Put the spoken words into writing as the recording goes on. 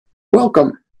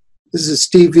Welcome. This is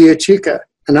Steve Villachica,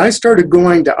 and I started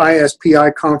going to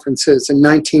ISPI conferences in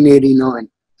 1989.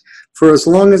 For as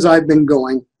long as I've been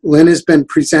going, Lynn has been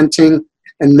presenting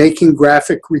and making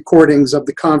graphic recordings of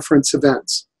the conference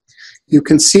events. You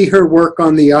can see her work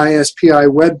on the ISPI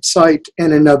website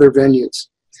and in other venues.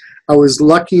 I was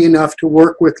lucky enough to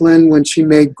work with Lynn when she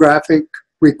made graphic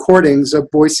recordings of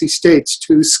Boise State's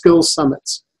 2 skills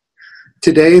summits.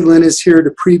 Today, Lynn is here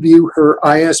to preview her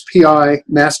ISPI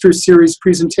Master Series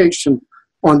presentation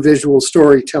on visual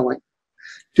storytelling.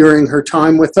 During her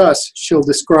time with us, she'll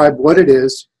describe what it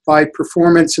is, why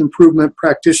performance improvement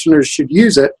practitioners should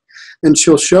use it, and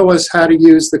she'll show us how to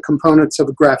use the components of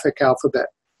a graphic alphabet.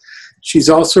 She's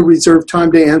also reserved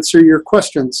time to answer your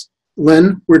questions.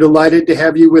 Lynn, we're delighted to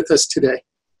have you with us today.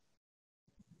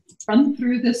 Run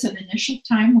through this an initial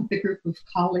time with a group of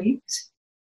colleagues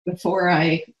before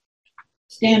I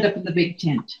stand up in the big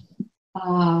tent.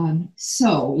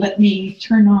 So let me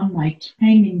turn on my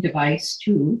timing device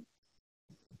too,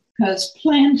 because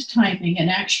planned timing and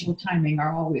actual timing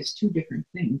are always 2 different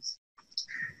things.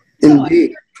 So I'm here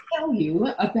to tell you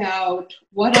about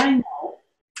what I know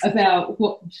about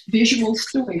visual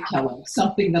storytelling,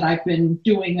 something that I've been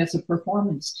doing as a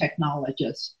performance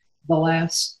technologist the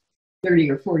last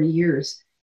 30 or 40 years.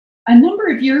 A number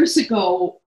of years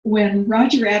ago, when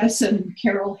Roger Addison,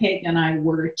 Carol Haig, and I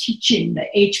were teaching the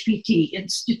HPT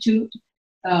Institute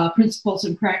Principles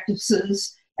and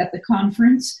Practices at the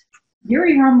conference,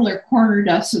 Gary Harmler cornered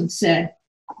us and said,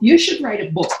 "You should write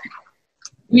a book.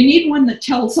 We need one that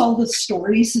tells all the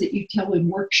stories that you tell in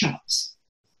workshops.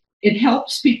 It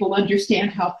helps people understand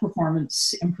how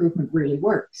performance improvement really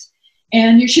works.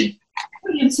 And you should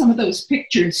put in some of those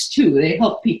pictures too. They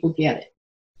help people get it."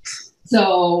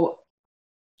 So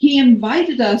he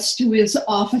invited us to his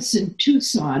office in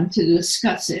Tucson to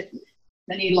discuss it.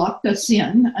 Then he locked us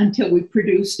in until we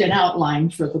produced an outline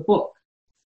for the book.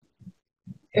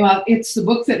 It's the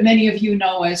book that many of you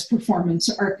know as Performance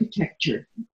Architecture.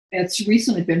 It's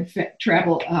recently been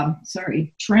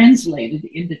translated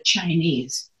into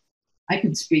Chinese. I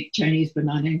can speak Chinese, but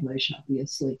not English,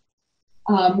 obviously.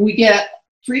 We get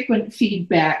frequent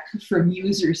feedback from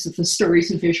users that the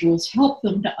stories and visuals help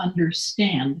them to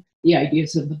understand the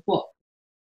ideas of the book.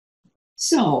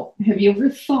 So, have you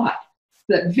ever thought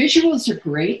that visuals are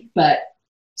great, but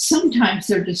sometimes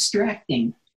they're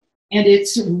distracting, and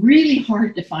it's really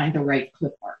hard to find the right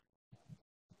clip art?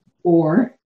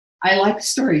 Or, I like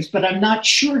stories, but I'm not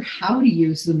sure how to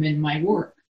use them in my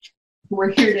work.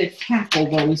 We're here to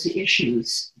tackle those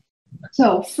issues.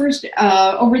 So first,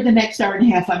 over the next hour and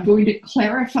a half, I'm going to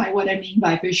clarify what I mean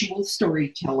by visual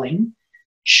storytelling,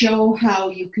 show how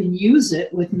you can use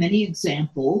it with many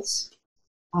examples,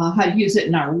 how to use it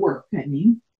in our work,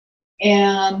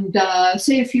 and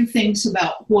say a few things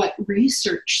about what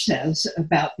research says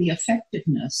about the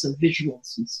effectiveness of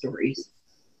visuals and stories.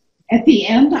 At the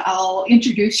end, I'll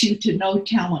introduce you to no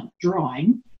talent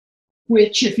drawing,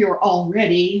 which if you're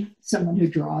already someone who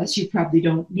draws, you probably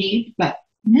don't need, but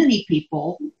many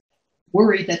people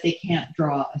worry that they can't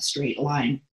draw a straight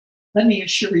line. Let me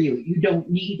assure you, you don't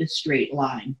need a straight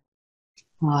line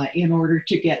in order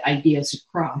to get ideas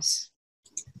across.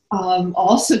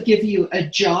 Also give you a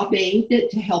job aid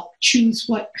to help choose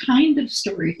what kind of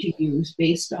story to use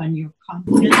based on your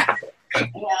content,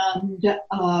 and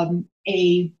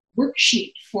a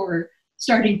worksheet for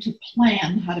starting to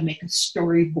plan how to make a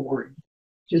storyboard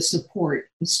to support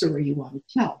the story you want to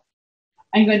tell.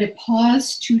 I'm going to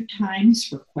pause 2 times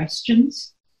for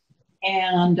questions,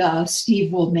 and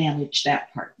Steve will manage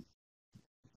that part.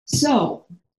 So,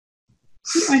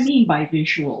 what do I mean by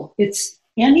visual? It's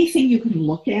anything you can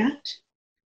look at.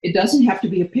 It doesn't have to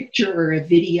be a picture or a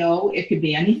video. It could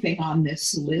be anything on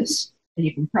this list, and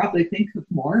you can probably think of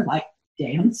more, like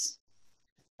dance.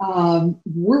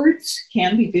 Words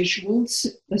can be visuals,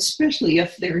 especially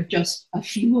if they're just a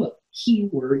few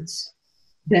keywords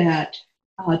that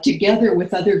together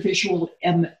with other visual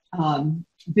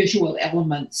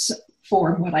elements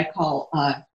form what I call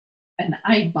an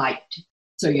eye bite.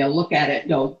 So you look at it,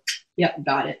 go, yep,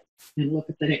 got it, and look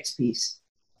at the next piece.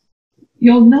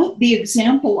 You'll note the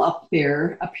example up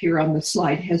here on the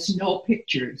slide has no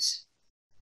pictures.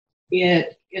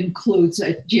 It includes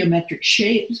geometric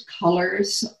shapes,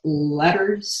 colors,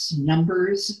 letters,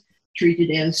 numbers, treated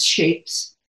as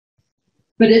shapes,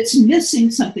 but it's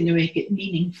missing something to make it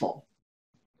meaningful.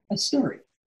 A story.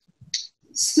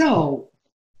 So,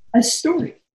 a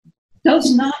story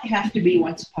does not have to be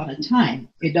once upon a time.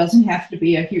 It doesn't have to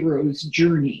be a hero's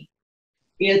journey.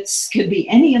 It could be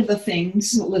any of the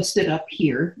things listed up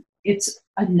here. It's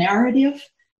a narrative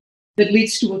that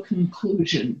leads to a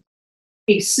conclusion.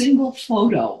 A single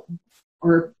photo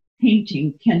or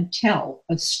painting can tell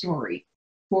a story.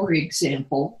 For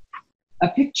example, a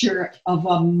picture of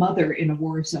a mother in a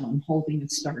war zone holding a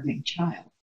starving child.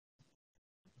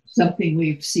 Something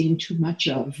we've seen too much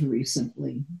of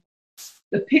recently.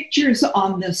 The pictures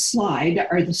on this slide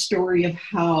are the story of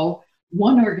how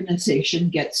one organization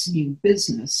gets new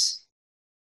business.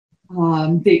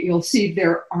 You'll see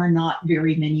there are not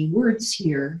very many words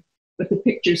here, but the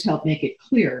pictures help make it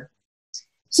clear.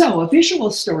 So a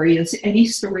visual story is any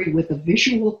story with a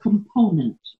visual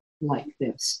component like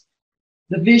this.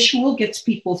 The visual gets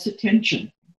people's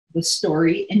attention. The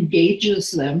story engages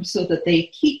them so that they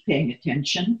keep paying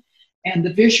attention, and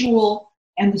the visual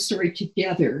and the story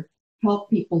together help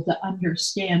people to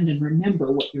understand and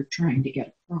remember what you're trying to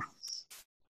get across.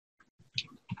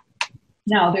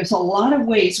 Now, there's a lot of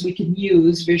ways we can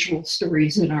use visual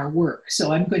stories in our work,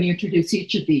 so I'm going to introduce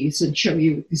each of these and show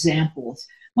you examples.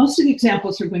 Most of the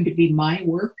examples are going to be my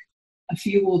work. A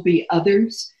few will be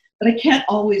others, but I can't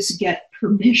always get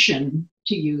permission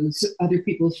to use other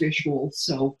people's visuals,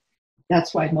 so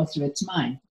that's why most of it's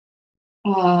mine.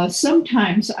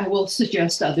 Sometimes I will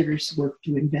suggest others' work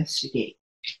to investigate.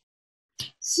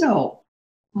 So,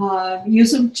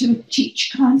 use them to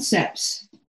teach concepts.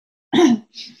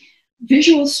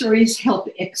 Visual stories help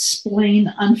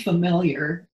explain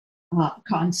unfamiliar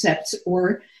concepts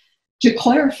or to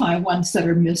clarify ones that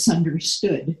are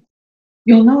misunderstood.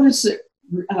 You'll notice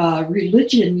that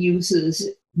religion uses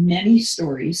many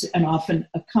stories and often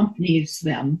accompanies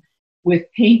them with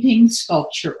painting,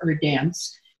 sculpture, or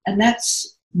dance, and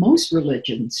most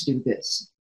religions do this.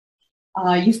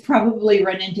 You've probably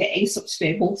run into Aesop's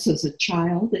fables as a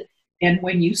child, and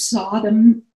when you saw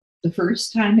them the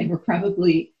first time, they were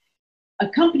probably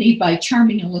accompanied by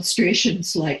charming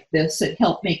illustrations like this that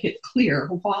help make it clear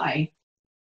why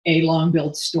a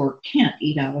long-billed stork can't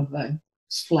eat out of a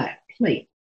flat plate.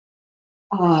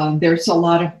 There's a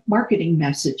lot of marketing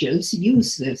messages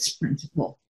use this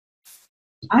principle.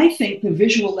 I think the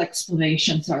visual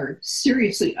explanations are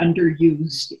seriously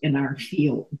underused in our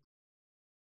field.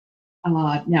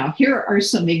 Now, here are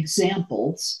some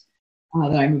examples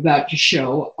that I'm about to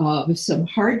show of some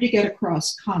hard to get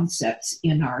across concepts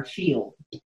in our field.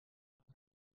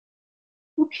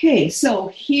 Okay, so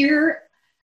here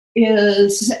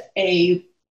is a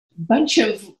bunch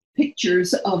of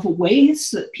pictures of ways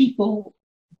that people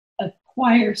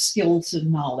acquire skills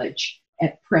and knowledge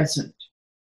at present.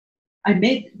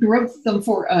 I wrote them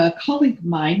for a colleague of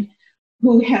mine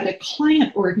who had a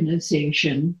client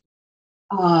organization,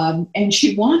 and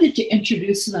she wanted to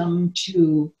introduce them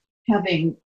to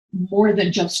having more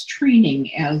than just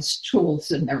training as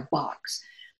tools in their box.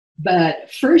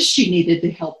 But first she needed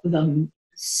to help them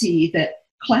see that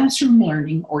classroom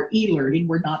learning or e-learning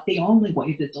were not the only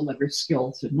way to deliver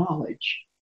skills and knowledge.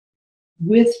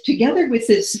 Together with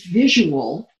this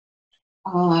visual,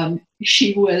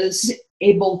 she was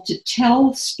able to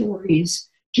tell stories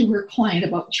to her client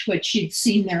about what she'd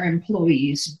seen their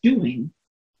employees doing.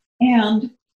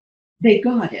 And they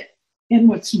got it. And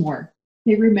what's more,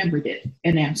 they remembered it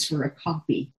and asked for a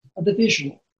copy of the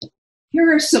visual.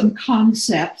 Here are some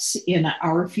concepts in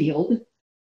our field.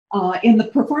 In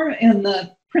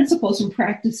the Principles and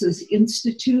Practices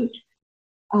Institute,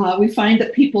 we find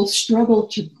that people struggle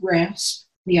to grasp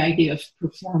the idea of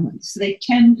performance. They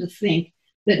tend to think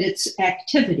that it's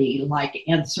activity like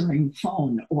answering the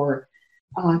phone or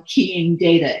keying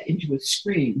data into a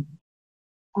screen.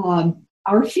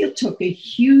 Our field took a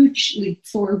huge leap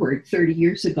forward 30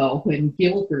 years ago when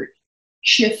Gilbert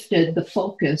shifted the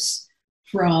focus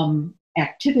from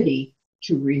activity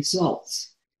to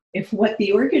results. If what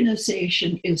the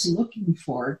organization is looking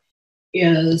for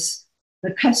is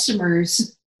the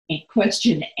customer's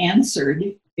question answered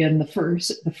in the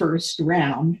first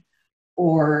round,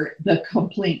 or the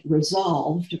complaint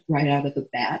resolved right out of the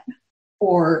bat,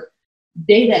 or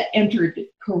data entered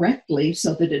correctly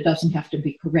so that it doesn't have to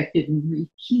be corrected and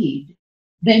rekeyed,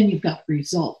 then you've got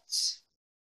results.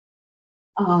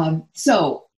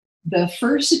 So the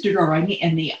first drawing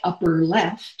in the upper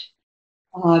left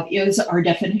is our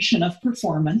definition of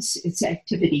performance. It's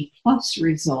activity plus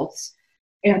results.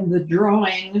 And the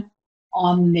drawing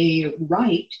on the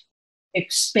right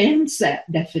expands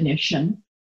that definition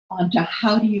onto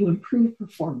how do you improve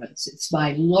performance. It's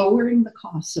by lowering the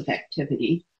cost of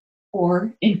activity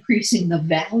or increasing the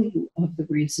value of the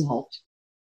result,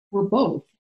 or both.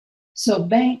 So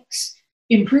banks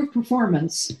improve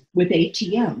performance with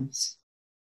ATMs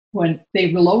when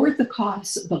they lowered the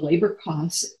costs, the labor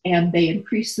costs, and they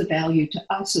increased the value to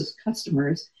us as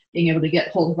customers, being able to get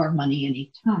hold of our money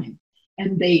anytime.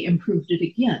 and they improved it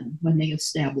again when they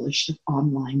established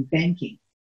online banking.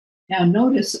 Now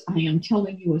notice I am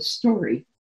telling you a story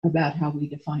about how we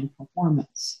define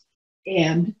performance,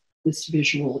 and this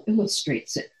visual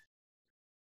illustrates it.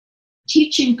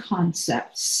 Teaching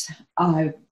concepts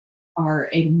are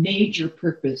a major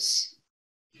purpose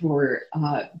for,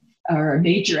 are a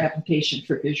major application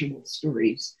for visual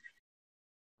stories.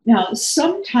 Now,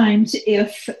 sometimes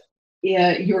if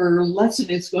your lesson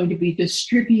is going to be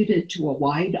distributed to a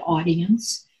wide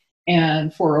audience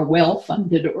and for a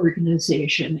well-funded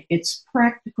organization, it's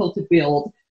practical to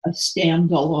build a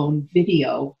standalone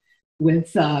video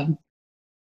with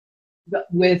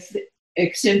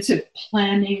extensive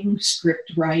planning,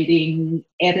 script writing,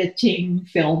 editing,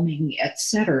 filming,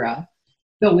 etc.,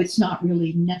 though it's not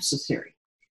really necessary.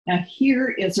 Now, here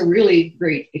is a really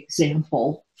great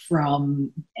example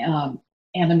from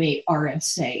Animate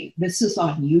RSA. This is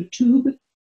on YouTube,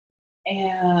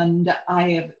 and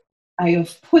I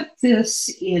have put this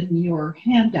in your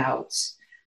handouts.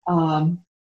 Let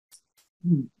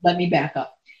me back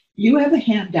up. You have a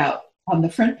handout. On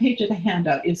the front page of the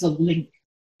handout is a link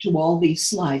to all these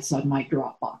slides on my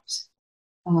Dropbox.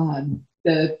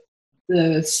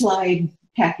 The slide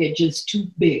package is too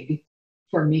big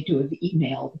for me to have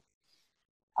emailed.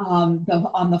 On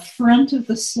the front of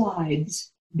the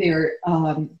slides,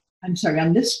 on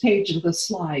this page of the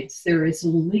slides, there is a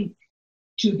link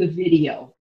to the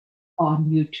video on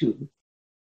YouTube.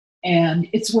 And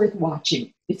it's worth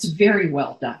watching. It's very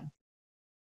well done.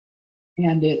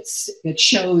 And it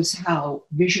shows how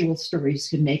visual stories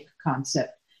can make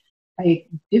a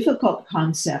difficult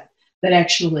concept that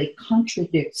actually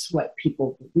contradicts what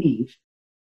people believe,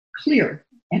 clear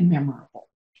and memorable.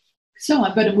 So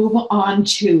I'm going to move on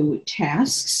to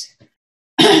tasks.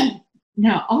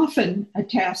 Now, often a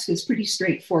task is pretty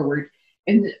straightforward,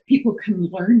 and people can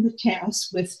learn the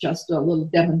task with just a little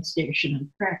demonstration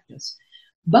and practice.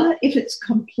 But if it's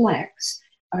complex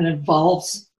and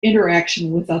involves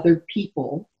interaction with other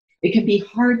people, it can be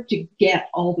hard to get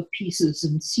all the pieces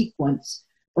in sequence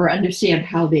or understand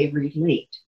how they relate.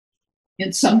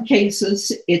 In some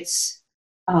cases,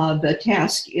 the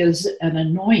task is an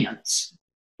annoyance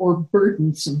or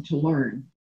burdensome to learn.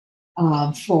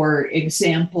 For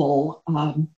example,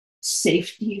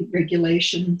 safety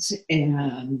regulations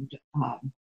and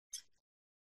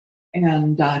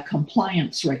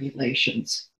compliance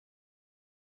regulations.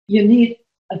 You need,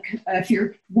 if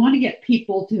you want to get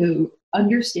people to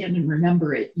understand and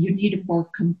remember it, you need a more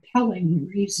compelling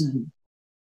reason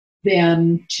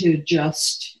than to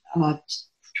just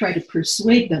try to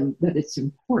persuade them that it's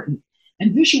important.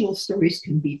 And visual stories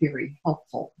can be very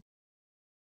helpful.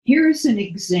 Here's an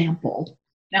example.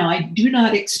 Now, I do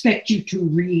not expect you to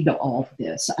read all of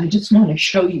this. I just want to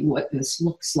show you what this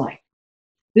looks like.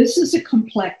 This is a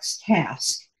complex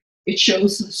task. It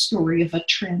shows the story of a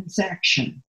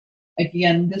transaction.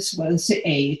 Again, this was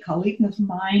a colleague of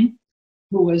mine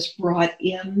who was brought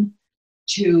in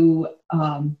to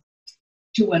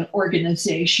an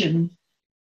organization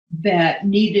that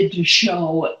needed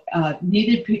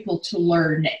people to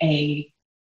learn a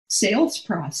sales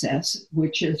process,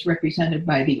 which is represented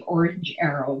by the orange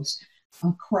arrows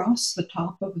across the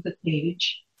top of the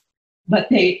page. But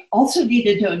they also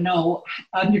needed to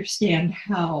understand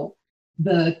how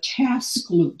the task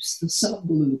loops, the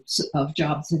sub-loops of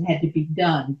jobs that had to be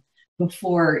done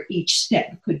before each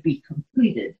step could be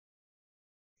completed.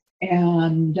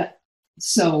 And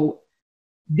so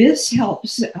this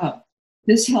helps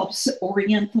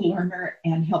orient the learner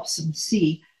and helps them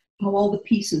see how all the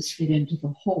pieces fit into the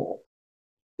whole.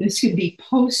 This can be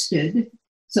posted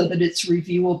so that it's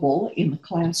reviewable in the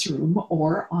classroom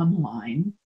or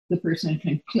online. The person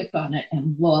can click on it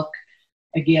and look,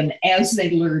 again, as they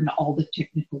learn all the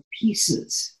technical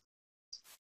pieces.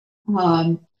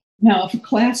 Now,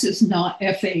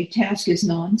 if a task is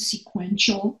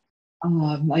non-sequential,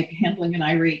 like handling an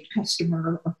irate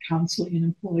customer or counseling an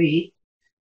employee,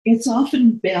 it's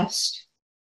often best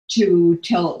to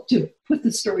put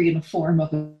the story in a form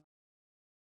of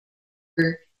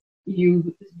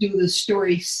you do the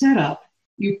story setup,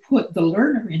 you put the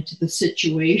learner into the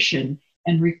situation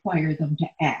and require them to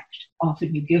act.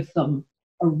 Often you give them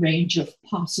a range of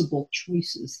possible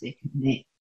choices they can make.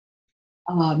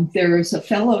 There is a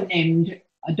fellow named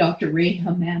Dr. Ray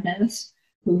Jimenez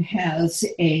who has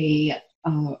a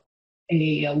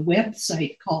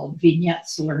website called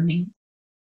Vignettes Learning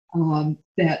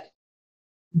that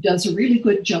does a really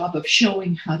good job of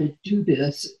showing how to do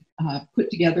this, put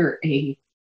together a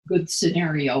good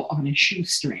scenario on a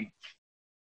shoestring.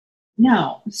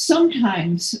 Now,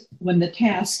 sometimes when the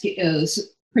task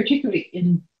is particularly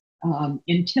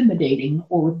intimidating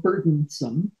or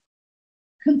burdensome,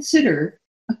 consider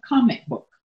a comic book.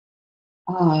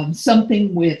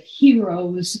 Something with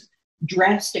heroes,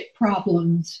 drastic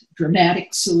problems,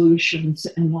 dramatic solutions,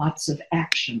 and lots of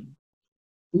action.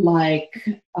 Like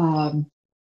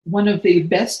one of the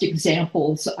best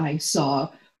examples I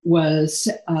saw was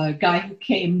a guy who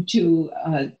came to,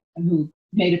 who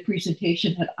made a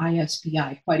presentation at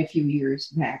ISPI quite a few years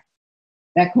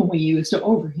back when we used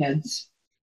overheads.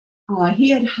 He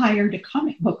had hired a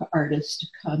comic book artist to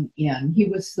come in. He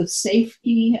was the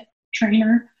safety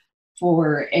trainer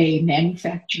for a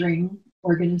manufacturing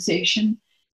organization,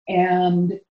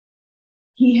 and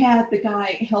he had the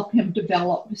guy help him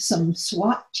develop some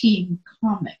SWAT team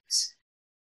comics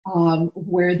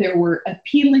where there were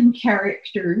appealing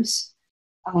characters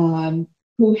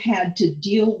who had to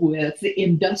deal with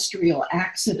industrial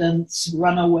accidents,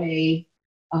 runaway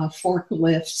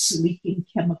forklifts, leaking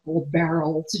chemical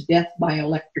barrels, death by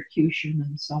electrocution,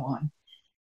 and so on.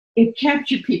 It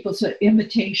captured people's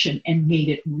imitation and made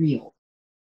it real.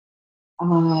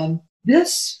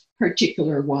 This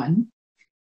particular one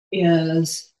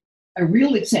is a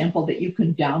real example that you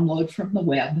can download from the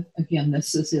web. Again,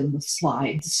 this is in the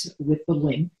slides with the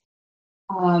link.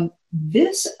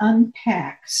 This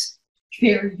unpacks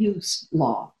fair use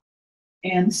law.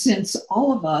 And since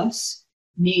all of us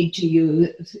need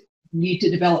to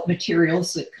develop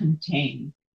materials that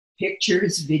contain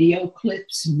pictures, video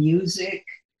clips, music,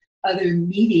 other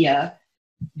media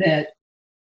that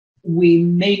we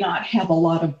may not have a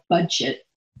lot of budget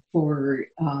for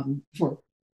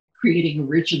creating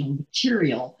original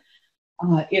material,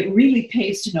 it really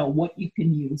pays to know what you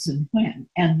can use and when.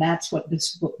 And that's what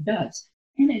this book does.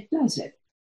 And it does it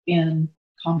in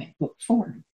comic book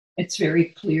form. It's very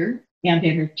clear and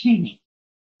entertaining.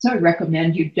 So I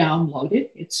recommend you download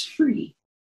it. It's free.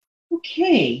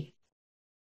 Okay.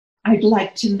 I'd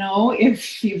like to know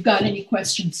if you've got any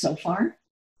questions so far.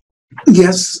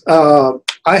 Yes,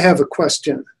 I have a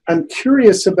question. I'm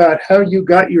curious about how you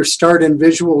got your start in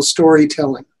visual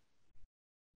storytelling.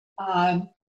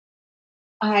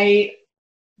 I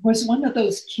was one of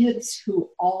those kids who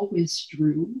always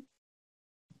drew.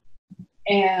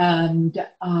 And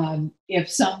if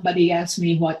somebody asked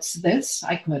me, what's this?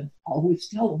 I could always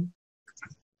tell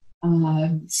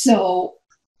them. So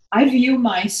I view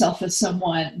myself as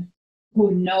someone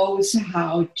who knows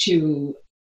how to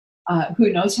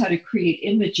create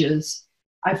images.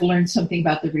 I've learned something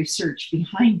about the research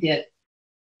behind it,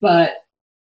 but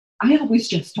I always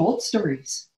just told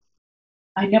stories.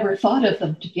 I never thought of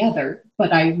them together,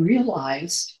 but I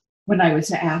realized when I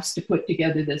was asked to put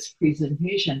together this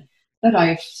presentation that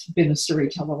I've been a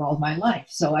storyteller all my life.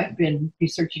 So I've been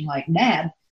researching like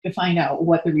mad to find out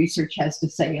what the research has to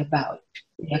say about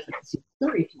the efficacy of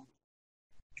storytelling.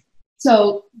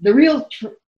 So the real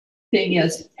thing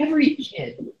is every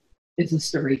kid is a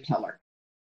storyteller.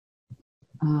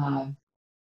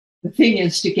 The thing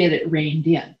is to get it reined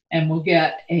in, and we'll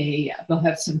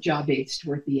have some job aids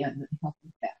toward the end that help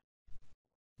with that.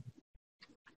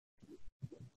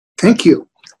 Thank you.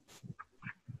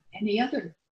 Any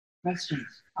other questions?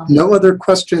 No other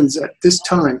questions at this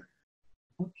time.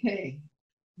 Okay.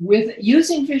 With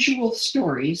using visual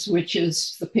stories, which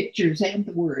is the pictures and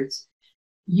the words,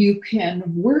 you can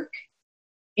work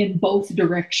in both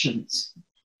directions.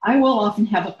 I will often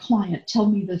have a client tell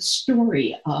me the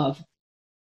story of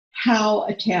how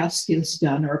a task is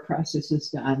done or a process is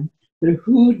done, but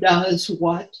who does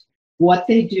what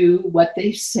they do, what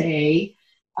they say,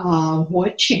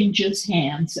 what changes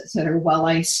hands, etc., while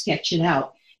I sketch it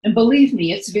out. And believe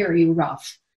me, it's very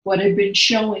rough. What I've been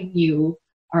showing you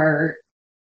are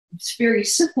very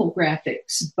simple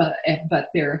graphics, but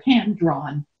they're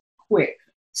hand-drawn, quick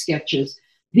sketches.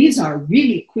 These are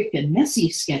really quick and messy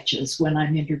sketches when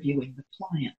I'm interviewing the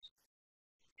client.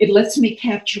 It lets me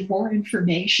capture more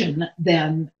information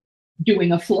than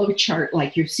doing a flow chart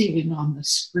like you're seeing on the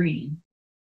screen.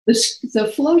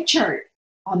 The flow chart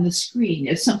on the screen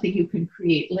is something you can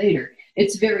create later.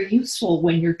 It's very useful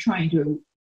when you're trying to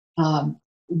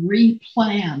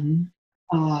replan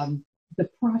the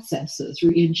processes,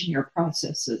 re-engineer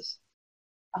processes.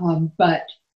 But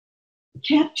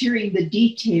capturing the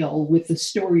detail with the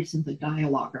stories and the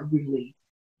dialogue are really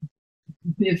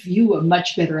give you a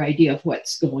much better idea of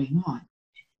what's going on.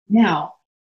 Now,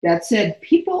 that said,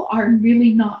 people are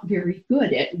really not very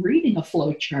good at reading a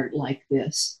flow chart like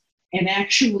this and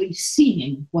actually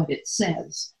seeing what it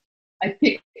says. I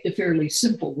picked a fairly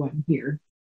simple one here.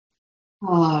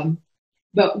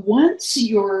 But once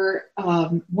your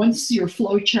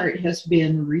flow chart has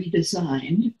been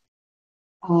redesigned,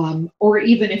 or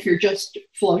even if you're just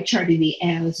flow charting the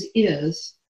as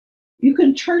is, you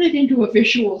can turn it into a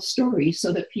visual story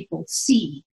so that people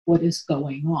see what is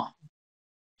going on.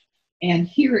 And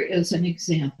here is an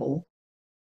example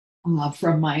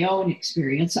from my own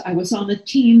experience. I was on a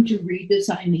team to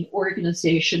redesign the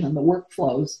organization and the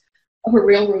workflows of a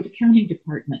railroad accounting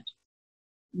department.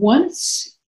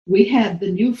 Once we had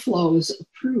the new flows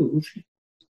approved,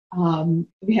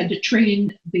 we had to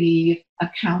train the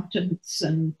accountants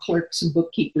and clerks and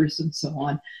bookkeepers and so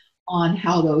on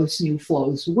how those new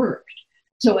flows worked.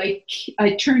 So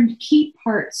I turned key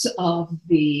parts of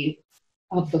the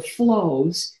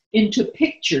flows into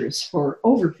pictures for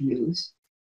overviews.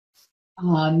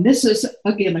 This is,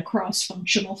 again, a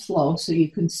cross-functional flow, so you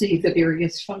can see the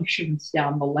various functions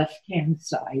down the left-hand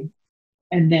side,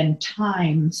 and then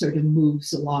time sort of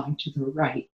moves along to the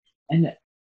right. And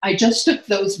I just took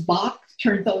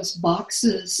turned those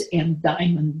boxes and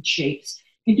diamond shapes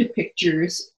into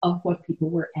pictures of what people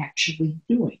were actually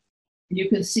doing. And you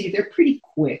can see they're pretty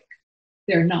quick.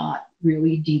 They're not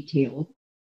really detailed.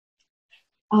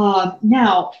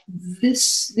 Now,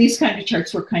 these kind of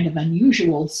charts were kind of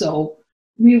unusual, so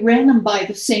we ran them by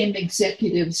the same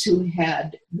executives who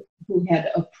had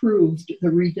approved the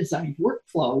redesigned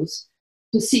workflows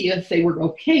to see if they were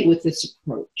okay with this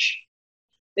approach.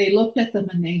 They looked at them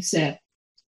and they said,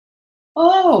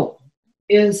 "Oh,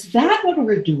 is that what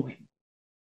we're doing?"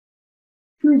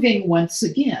 Proving once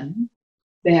again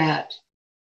that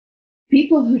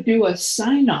people who do a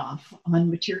sign-off on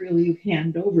material you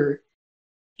hand over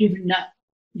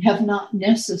have not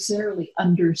necessarily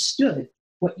understood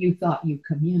what you thought you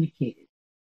communicated.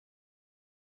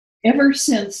 Ever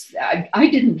since, I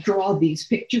didn't draw these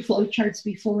picture flow charts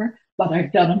before, but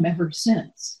I've done them ever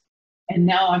since. And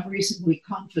now I'm reasonably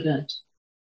confident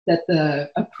that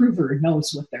the approver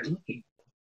knows what they're looking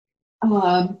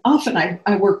for. Often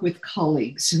I work with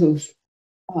colleagues who've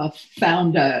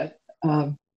found a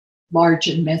large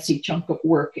and messy chunk of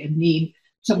work and need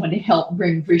someone to help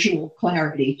bring visual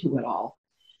clarity to it all.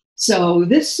 So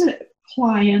this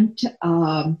client,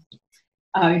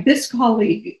 this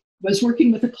colleague was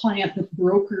working with a client that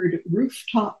brokered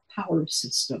rooftop power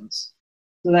systems.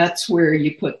 So that's where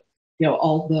you put,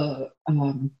 all the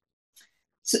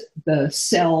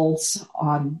cells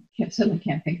on, someone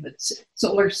can't think of it,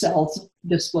 solar cells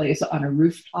displays on a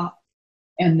rooftop,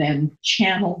 and then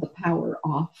channel the power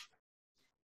off.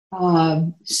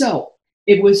 So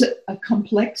it was a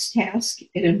complex task.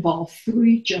 It involved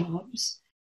 3 jobs,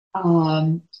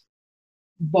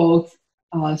 both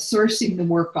sourcing the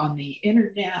work on the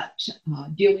internet,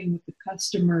 dealing with the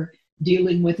customer,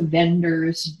 dealing with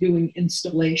vendors, doing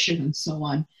installation, and so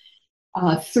on.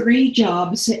 3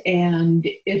 jobs, and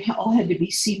it all had to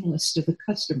be seamless to the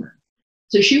customer.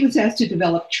 So she was asked to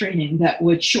develop training that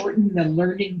would shorten the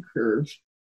learning curve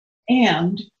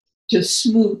and to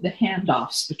smooth the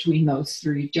handoffs between those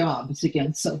 3 jobs,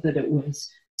 again, so that it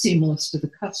was seamless to the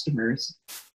customers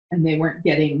and they weren't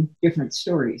getting different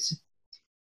stories.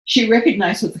 She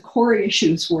recognized what the core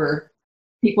issues were.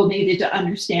 People needed to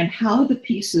understand how the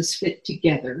pieces fit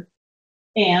together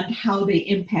and how they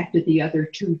impacted the other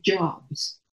 2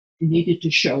 jobs. They needed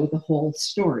to show the whole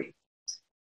story.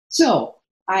 So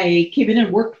I came in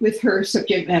and worked with her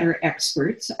subject matter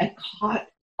experts. I caught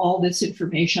all this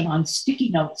information on sticky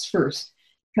notes first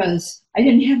because I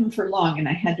didn't have them for long and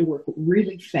I had to work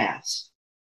really fast.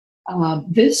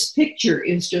 This picture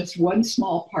is just one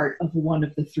small part of one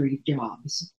of the 3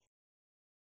 jobs.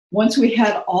 Once we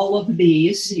had all of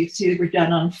these, you see they were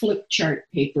done on flip chart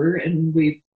paper, and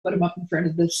we put them up in front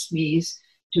of the SMEs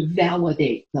to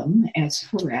validate them as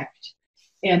correct.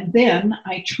 And then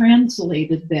I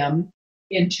translated them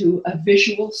into a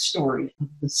visual story of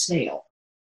the sale.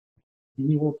 And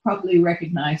you will probably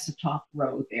recognize the top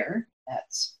row there.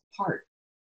 That's part.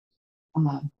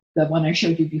 The one I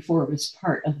showed you before was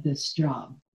part of this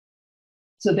job.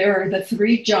 So there are the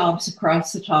 3 jobs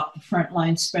across the top: the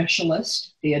frontline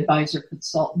specialist, the advisor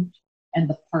consultant, and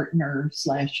the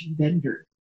partner/vendor.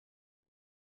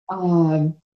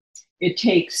 It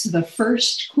takes the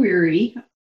first query,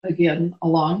 again,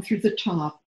 along through the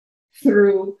top,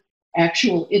 through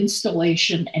actual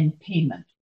installation and payment.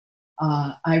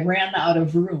 I ran out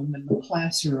of room in the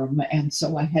classroom, and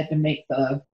so I had to make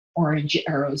the orange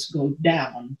arrows go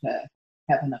down to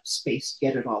have enough space to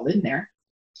get it all in there.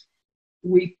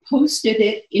 We posted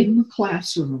it in the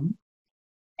classroom,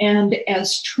 and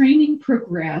as training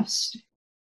progressed,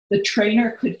 the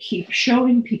trainer could keep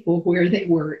showing people where they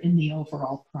were in the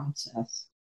overall process.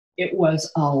 It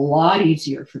was a lot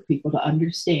easier for people to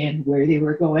understand where they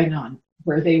were going on,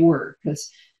 where they were, because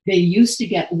they used to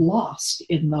get lost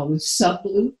in those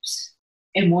sub-loops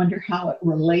and wonder how it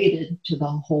related to the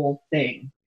whole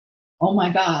thing. Oh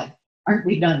my God, Aren't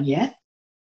we done yet?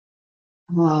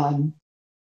 An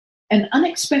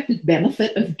unexpected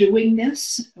benefit of doing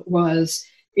this was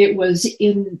it was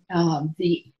in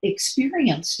the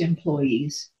experienced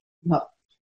employees. Well,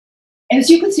 as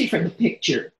you can see from the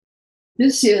picture,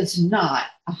 this is not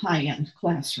a high-end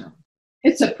classroom.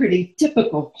 It's a pretty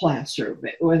typical classroom.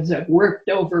 It was worked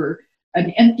over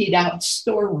an emptied out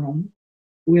storeroom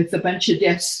with a bunch of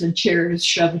desks and chairs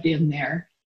shoved in there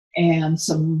and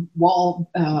some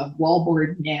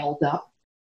wallboard nailed up.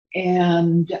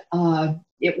 And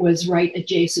it was right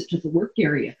adjacent to the work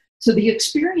area. So the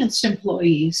experienced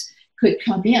employees could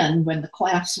come in when the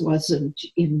class wasn't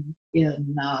in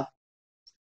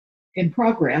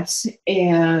progress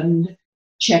and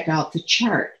check out the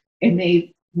chart. And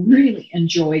they really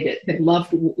enjoyed it. They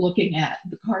loved looking at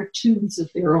the cartoons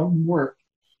of their own work.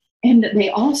 And they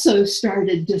also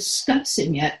started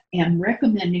discussing it and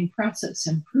recommending process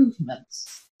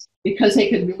improvements because they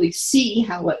could really see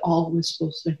how it all was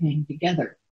supposed to hang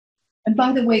together. And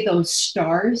by the way, those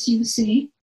stars you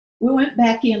see, we went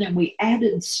back in and we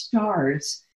added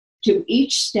stars to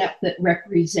each step that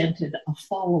represented a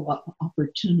follow-up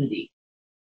opportunity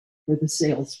for the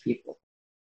salespeople.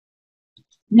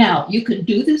 Now, you can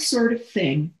do this sort of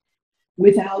thing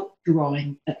without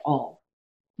drawing at all.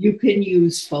 You can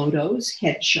use photos,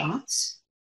 headshots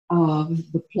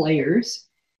of the players.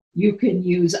 You can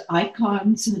use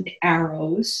icons and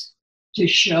arrows to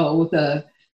show the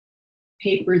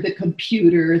paper, the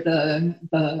computer,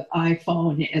 the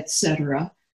iPhone,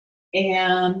 etc.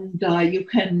 And you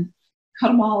can cut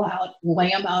them all out,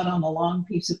 lay them out on a long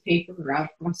piece of paper or out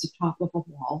across the top of a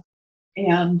wall.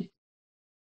 And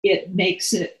it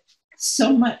makes it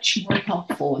so much more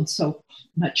helpful and so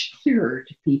much clearer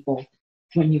to people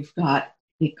when you've got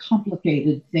a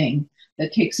complicated thing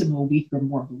that takes them a week or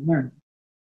more to learn.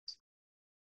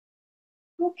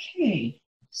 Okay,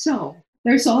 so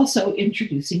there's also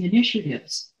introducing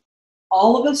initiatives.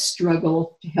 All of us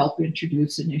struggle to help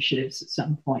introduce initiatives at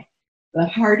some point. The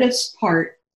hardest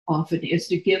part often is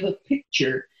to give a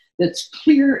picture that's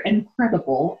clear and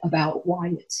credible about why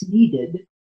it's needed,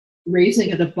 raising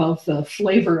it above the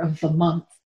flavor of the month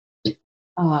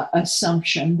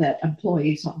assumption that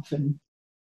employees often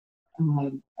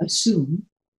assume.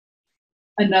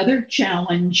 Another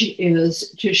challenge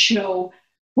is to show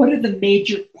what are the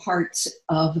major parts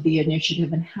of the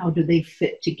initiative and how do they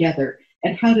fit together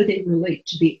and how do they relate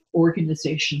to the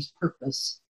organization's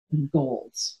purpose and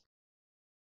goals.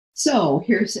 So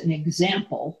here's an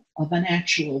example of an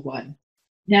actual one.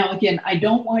 Now, again, I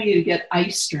don't want you to get eye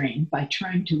strained by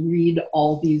trying to read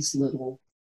all these little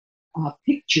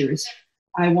pictures.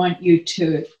 I want you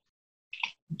to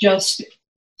just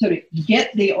sort of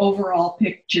get the overall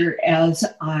picture as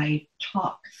I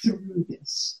talk through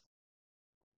this.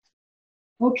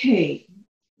 Okay,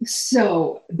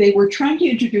 so they were trying to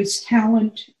introduce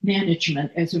talent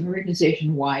management as an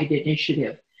organization-wide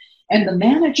initiative. And the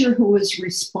manager who was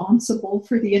responsible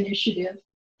for the initiative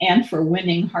and for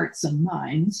winning hearts and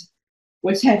minds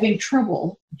was having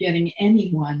trouble getting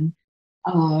anyone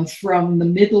from the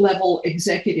mid-level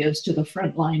executives to the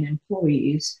frontline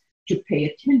employees to pay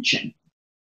attention.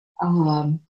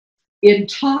 In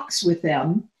talks with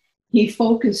them, he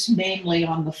focused mainly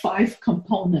on the 5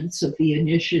 components of the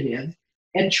initiative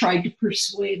and tried to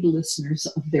persuade listeners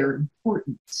of their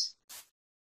importance.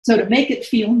 So to make it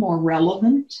feel more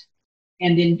relevant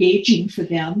and engaging for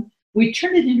them, we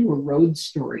turned it into a road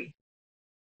story.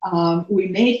 We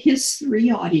made his 3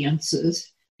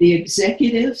 audiences, the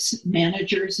executives,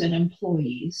 managers, and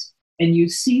employees, and you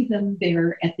see them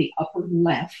there at the upper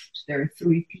left. There are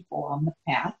 3 people on the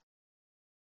path.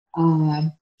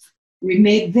 We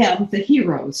made them the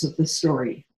heroes of the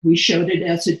story. We showed it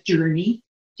as a journey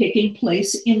taking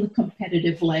place in the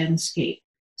competitive landscape.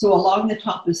 So along the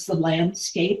top is the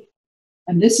landscape,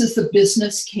 and this is the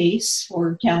business case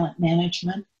for talent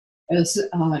management as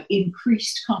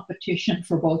increased competition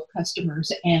for both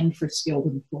customers and for skilled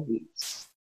employees.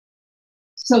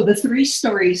 So the 3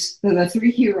 stories, the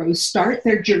 3 heroes start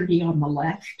their journey on the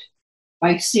left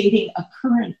by stating a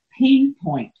current pain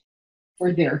point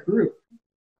for their group.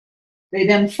 They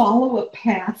then follow a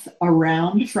path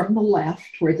around from the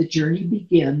left where the journey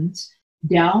begins,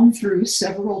 down through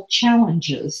several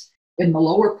challenges in the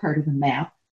lower part of the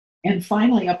map, and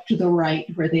finally up to the right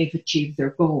where they've achieved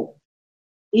their goal.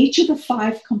 Each of the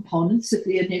 5 components of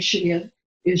the initiative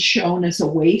is shown as a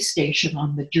way station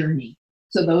on the journey.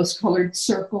 So those colored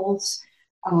circles,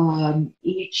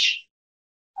 each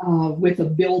with a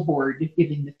billboard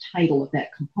giving the title of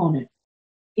that component.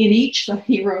 In each, the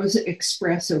heroes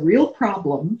express a real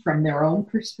problem from their own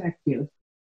perspective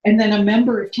And then a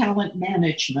member of talent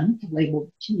management,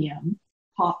 labeled TM,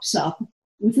 pops up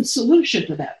with a solution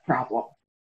to that problem,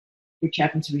 which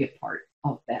happens to be a part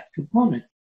of that component.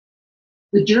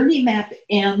 The journey map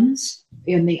ends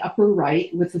in the upper right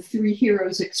with the three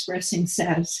heroes expressing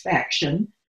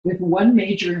satisfaction with one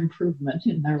major improvement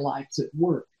in their lives at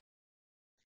work.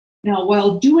 Now,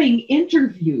 while doing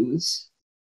interviews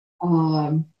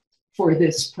for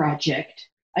this project,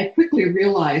 I quickly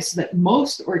realized that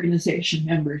most organization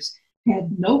members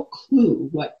had no clue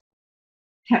what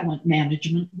talent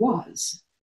management was.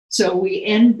 So we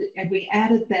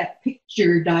added that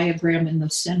picture diagram in the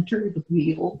center, the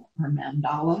wheel or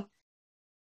mandala,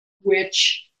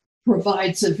 which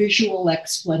provides a visual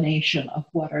explanation of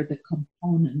what are the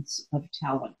components of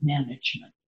talent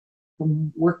management,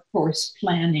 from workforce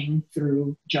planning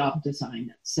through job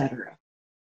design, etc.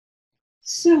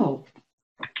 So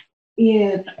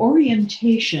in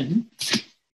orientation,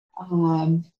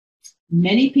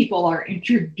 many people are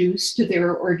introduced to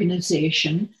their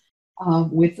organization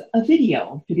with a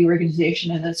video, to the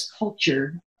organization and its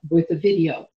culture with a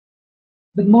video.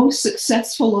 The most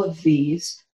successful of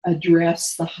these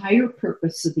address the higher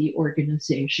purpose of the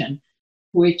organization,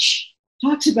 which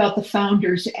talks about the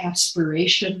founders'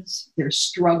 aspirations, their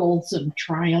struggles and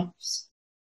triumphs,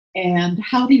 and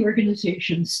how the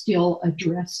organization still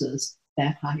addresses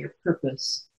that higher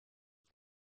purpose.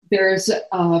 There's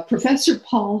Professor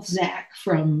Paul Zak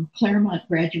from Claremont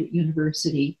Graduate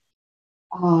University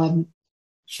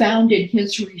found in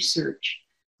his research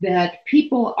that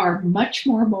people are much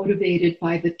more motivated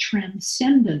by the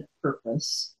transcendent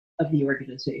purpose of the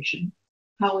organization,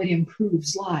 how it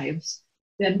improves lives,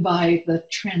 than by the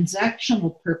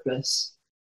transactional purpose,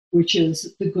 which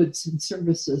is the goods and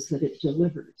services that it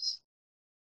delivers.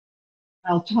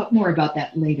 I'll talk more about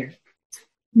that later.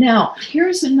 Now,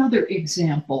 here's another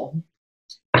example.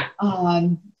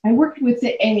 I worked with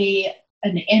an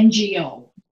NGO,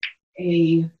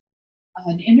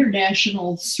 an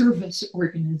international service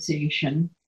organization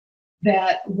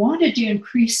that wanted to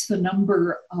increase the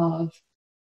number of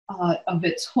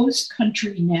its host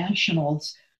country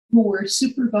nationals who were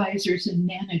supervisors and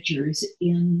managers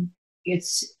in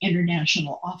its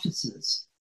international offices.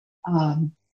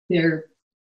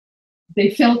 They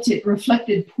felt it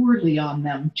reflected poorly on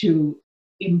them to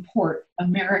import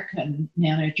American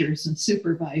managers and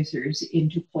supervisors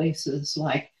into places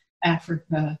like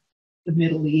Africa, the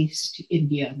Middle East,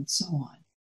 India, and so on.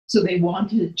 So they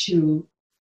wanted to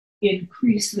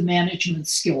increase the management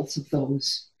skills of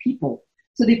those people.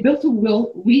 So they built a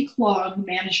week-long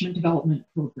management development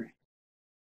program.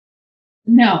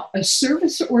 Now, a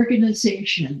service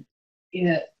organization,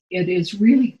 it is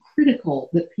really critical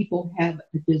that people have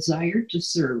a desire to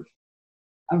serve,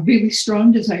 a really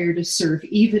strong desire to serve,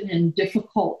 even in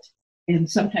difficult and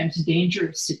sometimes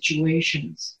dangerous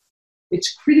situations.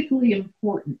 It's critically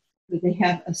important that they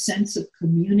have a sense of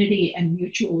community and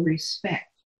mutual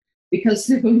respect, because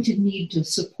they're going to need to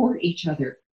support each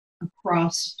other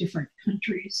across different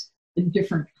countries and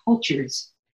different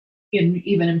cultures,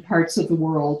 even in parts of the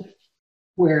world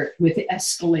where with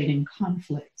escalating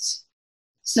conflicts.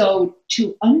 So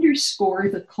to underscore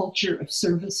the culture of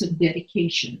service and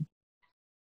dedication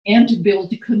and to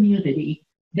build a community,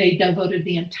 they devoted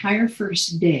the entire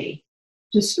first day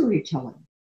to storytelling.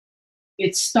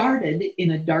 It started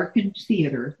in a darkened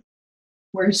theater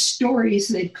where stories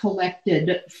they'd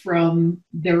collected from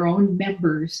their own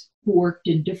members who worked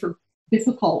in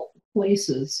difficult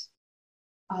places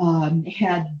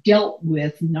had dealt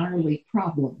with gnarly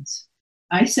problems.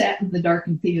 I sat in the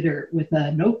darkened theater with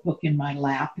a notebook in my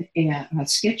lap and a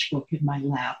sketchbook in my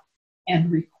lap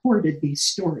and recorded these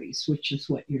stories, which is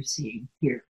what you're seeing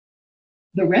here.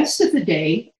 The rest of the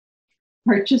day,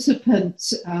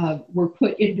 participants were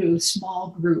put into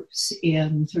small groups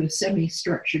in sort of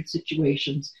semi-structured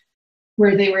situations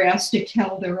where they were asked to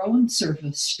tell their own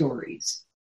service stories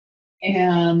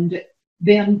and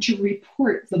then to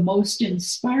report the most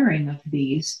inspiring of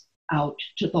these out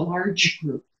to the large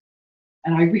group.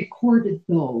 And I recorded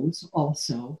those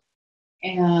also,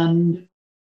 and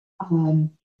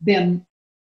then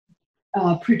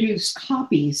produced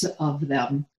copies of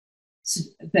them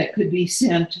that could be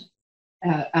sent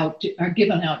out or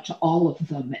given out to all of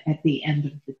them at the end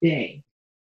of the day.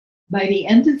 By the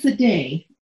end of the day,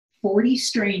 40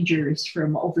 strangers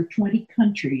from over 20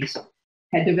 countries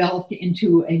had developed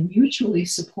into a mutually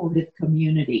supportive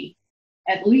community,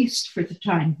 at least for the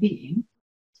time being,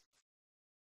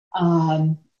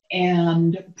 and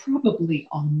probably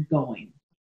ongoing.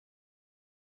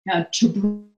 Now,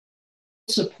 to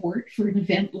support for an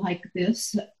event like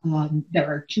this, there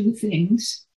are two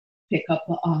things. pick up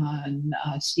on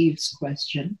Steve's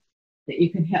question, that you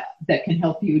can that can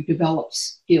help you develop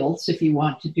skills if you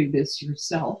want to do this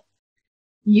yourself.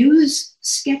 Use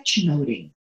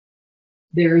sketchnoting.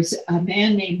 There's a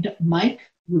man named Mike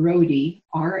Rhode,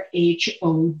 R-H-O-D-E,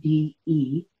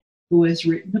 who has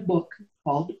written a book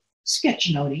called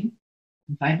Sketchnoting. You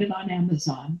can find it on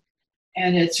Amazon.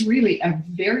 And it's really a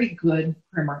very good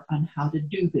primer on how to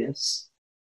do this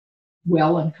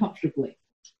well and comfortably.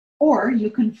 Or you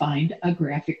can find a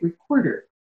graphic recorder,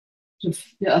 to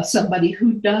somebody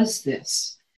who does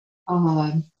this,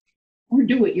 or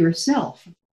do it yourself.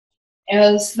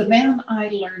 As the man I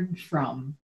learned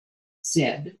from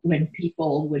said, when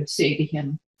people would say to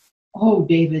him, "Oh,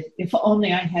 David, if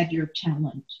only I had your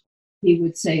talent," he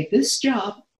would say, "This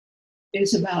job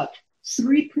is about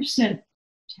 3%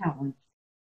 talent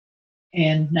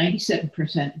and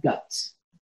 97% guts.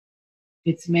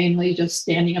 It's mainly just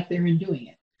standing up there and doing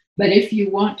it." But if you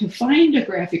want to find a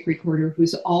graphic recorder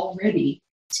who's already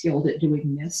skilled at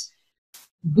doing this,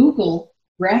 Google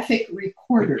graphic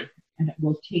recorder, and it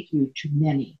will take you to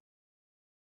many.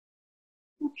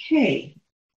 Okay,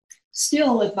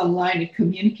 still in the line of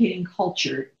communicating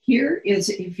culture, here is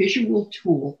a visual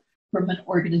tool from an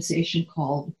organization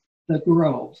called The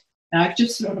Grove. Now, I've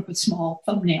just thrown up a small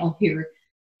thumbnail here,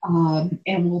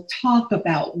 and we'll talk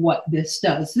about what this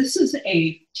does. This is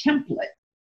a template,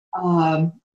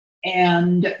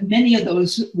 and many of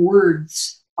those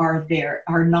words are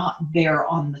not there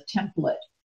on the template.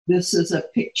 This is a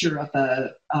picture of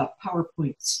a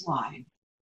PowerPoint slide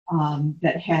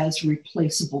that has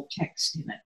replaceable text in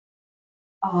it.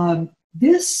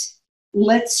 This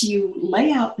lets you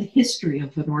lay out the history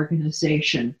of an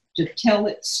organization to tell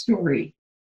its story.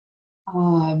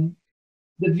 The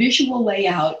visual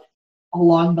layout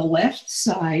along the left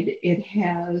side, it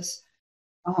has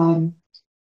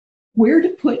where to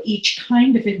put each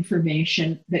kind of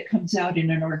information that comes out in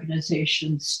an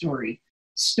organization's story,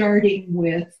 starting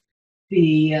with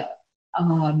the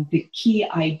key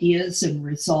ideas and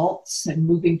results, and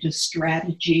moving to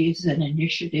strategies and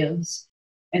initiatives,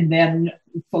 and then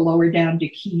lower down to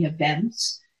key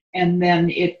events. And then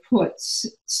it puts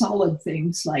solid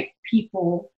things like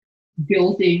people,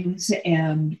 buildings,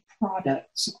 and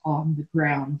products on the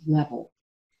ground level.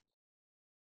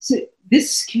 So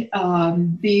these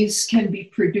can be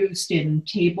produced in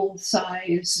table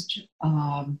sized,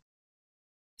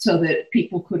 so that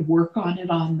people could work on it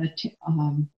on the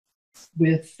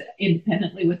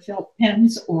independently with felt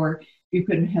pens, or you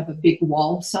can have a big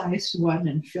wall-sized one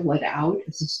and fill it out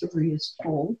as the story is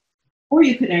told, or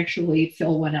you could actually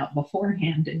fill one out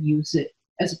beforehand and use it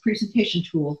as a presentation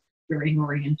tool during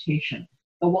orientation.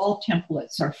 The wall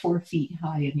templates are 4 feet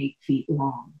high and 8 feet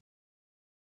long.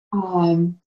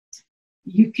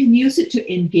 You can use it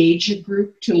to engage a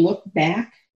group, to look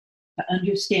back, to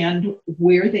understand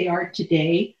where they are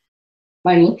today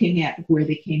by looking at where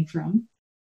they came from.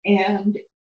 And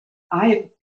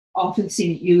I've often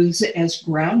seen it used as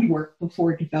groundwork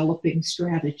before developing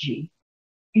strategy.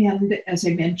 And as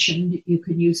I mentioned, you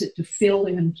can use it to fill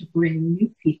in, to bring new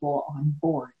people on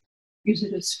board. Use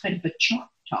it as kind of a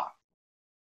chalk talk.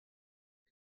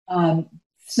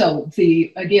 So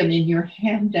again, in your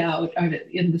handout,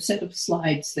 in the set of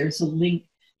slides, there's a link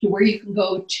to where you can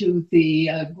go to the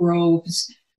Grove's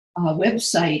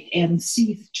website and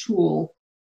see the tool.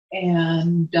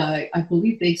 And I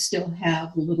believe they still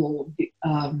have little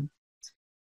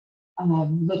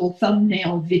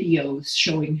thumbnail videos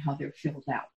showing how they're filled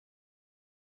out.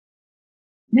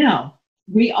 Now,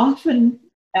 we often,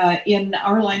 in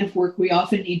our line of work, we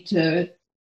often need to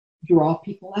draw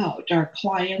people out, our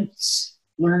clients,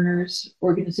 learners,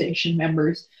 organization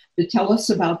members, to tell us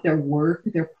about their work,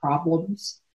 their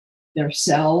problems, their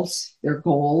selves, their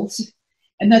goals.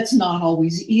 And that's not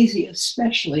always easy,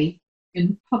 especially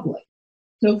in public.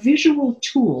 So visual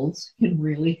tools can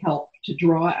really help to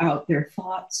draw out their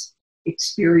thoughts,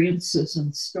 experiences,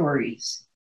 and stories.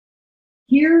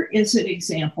 Here is an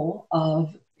example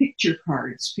of picture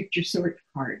cards, picture sort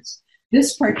cards.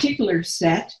 This particular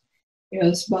set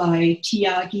is by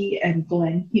Tiagi and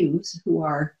Glenn Hughes, who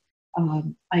are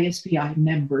ISPI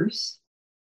members.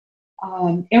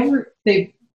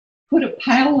 They put a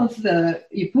pile of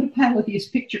these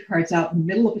picture cards out in the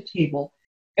middle of a table.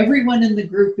 Everyone in the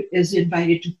group is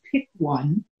invited to pick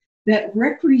one that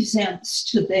represents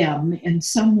to them in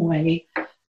some way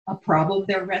a problem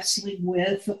they're wrestling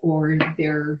with, or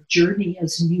their journey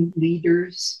as new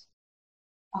leaders.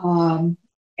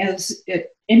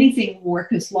 Anything will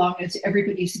work as long as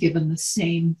everybody's given the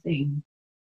same thing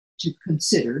to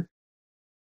consider.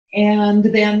 And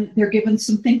then they're given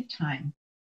some think time.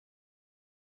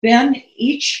 Then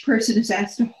each person is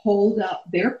asked to hold up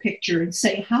their picture and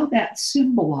say how that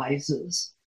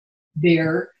symbolizes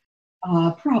their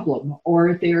problem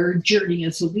or their journey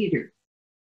as a leader.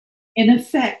 In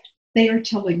effect, they are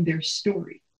telling their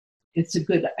story. It's a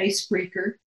good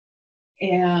icebreaker,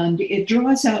 and it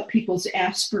draws out people's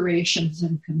aspirations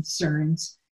and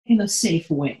concerns in a safe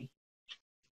way.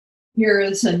 Here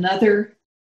is another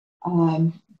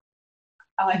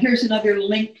here's another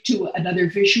link to another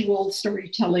visual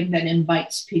storytelling that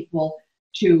invites people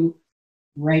to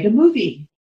write a movie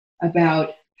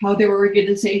about how their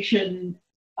organization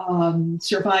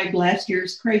survived last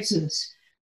year's crisis,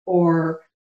 or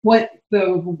what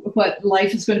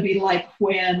life is going to be like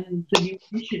when the new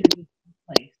initiative is in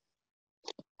place.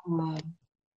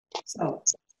 So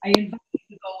I invite you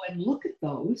to go and look at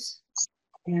those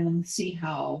and see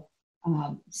how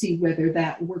see whether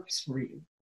that works for you.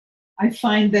 I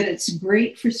find that it's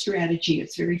great for strategy.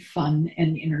 It's very fun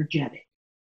and energetic.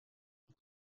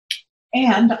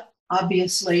 And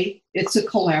obviously, it's a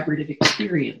collaborative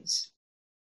experience.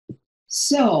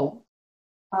 So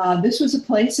this was a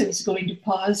place I was going to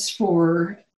pause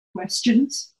for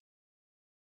questions.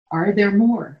 Are there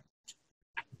more?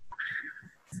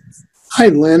 Hi,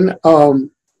 Lynn.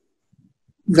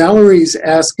 Valerie's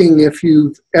asking if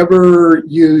you've ever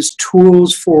used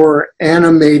tools for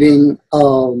animating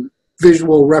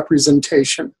visual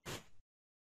representation.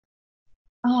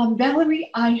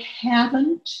 Valerie, I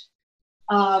haven't.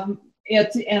 And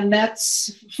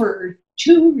that's for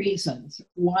two reasons.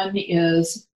 One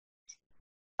is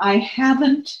I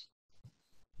haven't.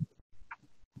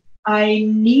 I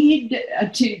need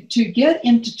to get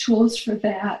into tools for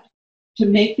that, to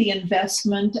make the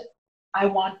investment. I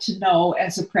want to know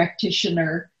as a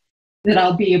practitioner that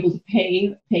I'll be able to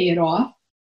pay it off.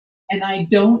 And I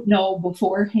don't know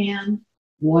beforehand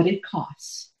what it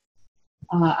costs.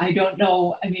 I don't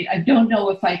know. I mean, I don't know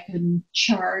if I can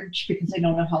charge because I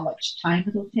don't know how much time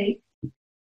it'll take.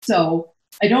 So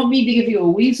I don't mean to give you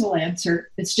a weasel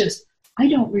answer. It's just I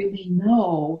don't really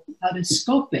know how to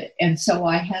scope it. And so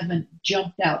I haven't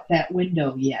jumped out that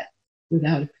window yet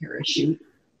without a parachute.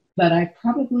 But I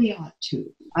probably ought to.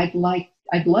 I'd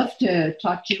love to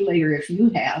talk to you later if you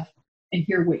have and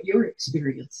hear what your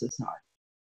experiences are.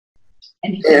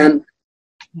 Anything?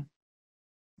 And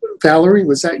Valerie,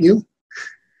 was that you?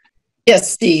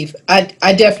 Yes, Steve,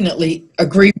 I definitely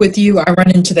agree with you. I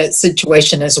run into that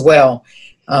situation as well.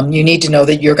 You need to know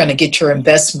that you're going to get your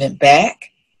investment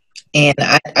back, and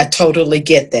I totally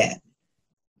get that.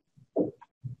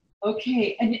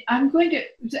 Okay, and I'm going to,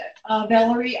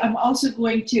 Valerie, I'm also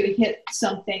going to hit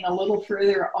something a little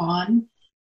further on.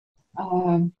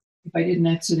 If I didn't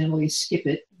accidentally skip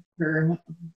it,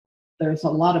 there's a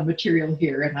lot of material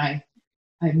here, and I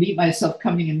meet myself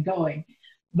coming and going.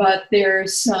 But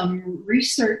there's some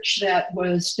research that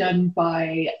was done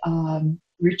by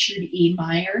Richard E.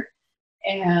 Meyer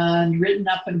and written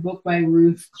up in a book by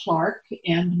Ruth Clark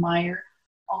and Meyer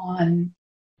on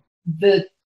the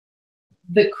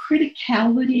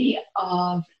criticality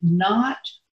of not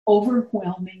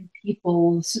overwhelming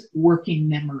people's working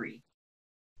memory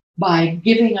by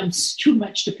giving them too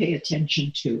much to pay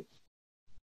attention to.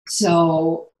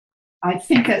 So I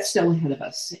think that's still ahead of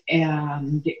us,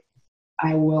 and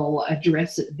I will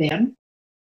address it then.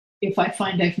 If I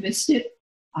find I've missed it,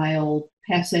 I'll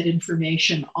pass that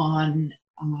information on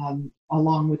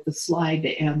along with the slide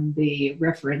and the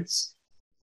reference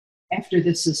after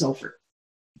this is over.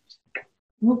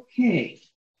 Okay.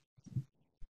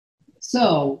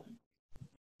 So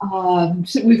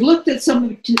we've looked at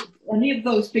many of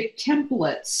those big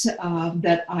templates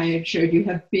that I had showed you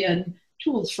have been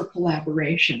tools for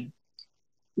collaboration.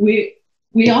 We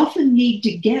often need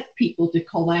to get people to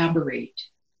collaborate.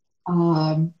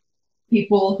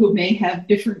 People who may have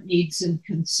different needs and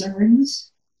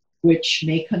concerns, which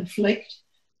may conflict.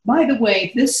 By the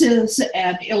way, this is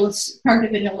part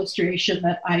of an illustration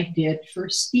that I did for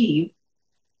Steve,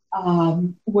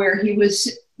 where he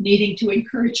was needing to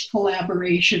encourage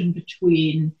collaboration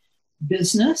between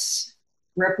business,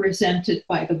 represented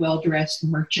by the well-dressed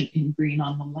merchant in green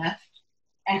on the left,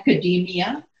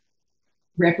 academia,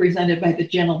 represented by the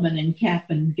gentleman in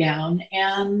cap and gown,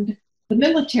 and the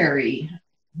military,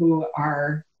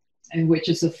 which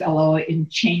is a fellow in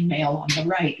chainmail on the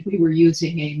right. We were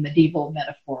using a medieval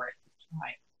metaphor at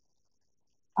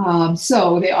the time.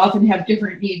 So they often have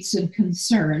different needs and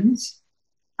concerns,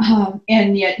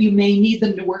 and yet you may need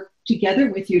them to work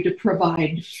together with you to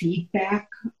provide feedback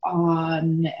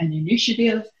on an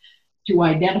initiative, to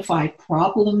identify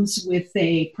problems with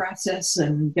a process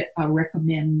and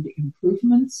recommend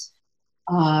improvements,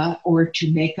 or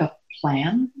to make a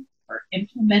plan for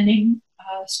implementing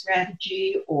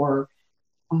strategy or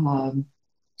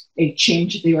a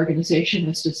change the organization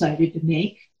has decided to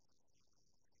make.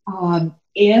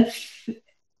 If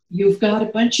you've got a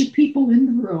bunch of people in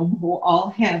the room who all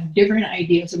have different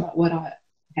ideas about what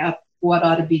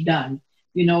ought to be done,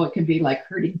 you know, it can be like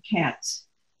herding cats.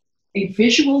 A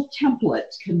visual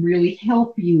template can really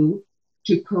help you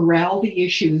to corral the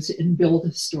issues and build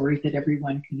a story that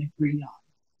everyone can agree on.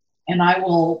 And I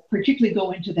will particularly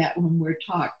go into that when we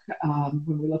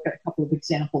look at a couple of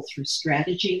examples for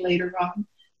strategy later on.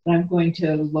 But I'm going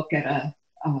to look at a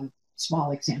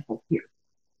small example here.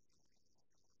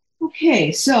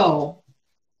 Okay, so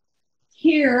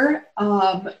here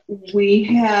we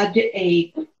had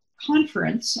a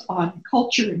conference on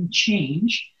culture and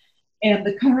change, and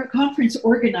the conference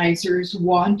organizers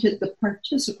wanted the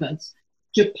participants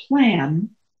to plan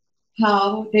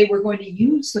how they were going to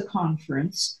use the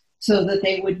conference so that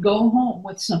they would go home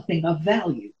with something of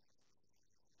value.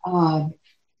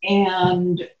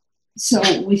 And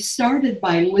so we started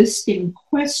by listing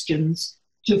questions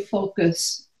to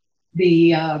focus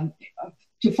the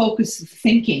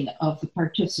thinking of the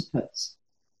participants.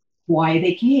 Why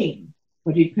they came,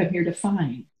 what did you come here to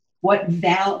find? Why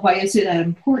is it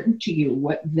important to you?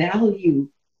 What value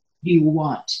do you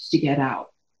want to get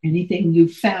out? Anything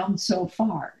you've found so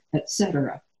far,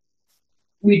 etc.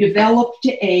 We developed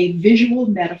a visual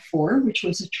metaphor, which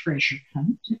was a treasure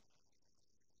hunt.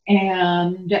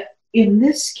 And in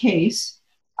this case,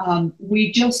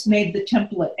 we just made the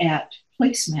template at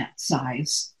placemat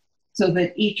size so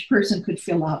that each person could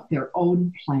fill out their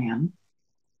own plan.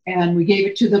 And we gave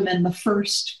it to them in the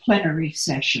first plenary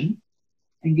session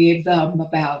and gave them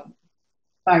about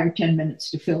 5 or 10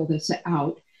 minutes to fill this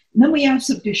out. And then we asked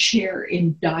them to share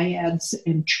in dyads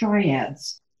and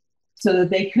triads so that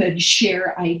they could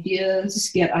share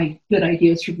ideas, get good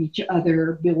ideas from each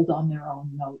other, build on their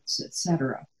own notes,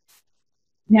 etc.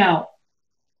 Now,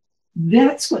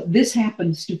 that's what this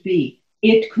happens to be.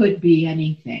 It could be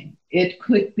anything. It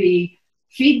could be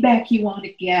feedback you want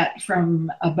to get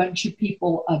from a bunch of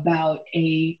people about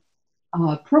a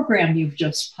program you've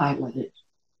just piloted.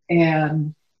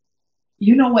 And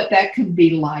you know what that can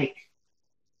be like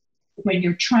when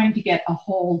you're trying to get a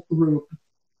whole group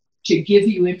to give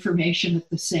you information at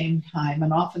the same time.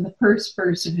 And often the first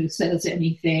person who says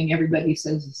anything, everybody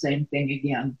says the same thing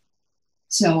again.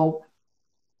 So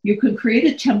you can create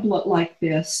a template like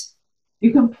this.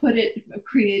 You can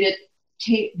create it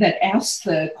that asks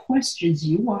the questions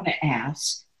you want to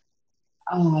ask.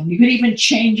 You could even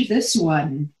change this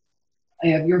one.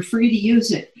 You're free to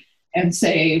use it and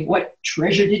say, what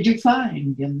treasure did you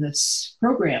find in this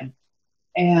program?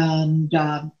 And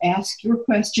ask your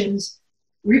questions,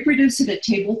 reproduce it at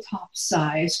tabletop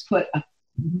size, put a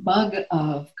mug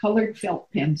of colored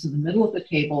felt pens in the middle of the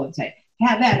table and say,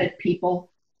 have at it, people,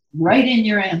 write in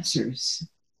your answers.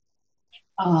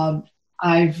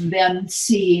 I've then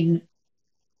seen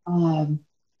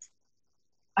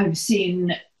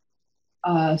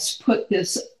us put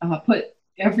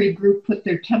every group put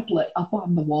their template up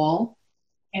on the wall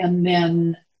and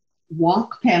then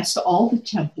walk past all the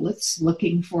templates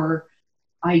looking for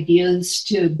ideas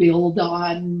to build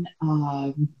on,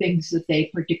 things that they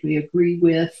particularly agree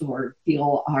with or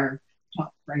feel are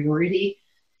top priority,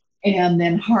 and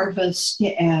then harvest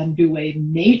and do a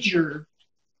major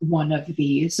one of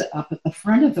these up at the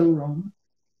front of the room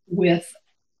with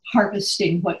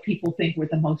harvesting what people think were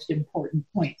the most important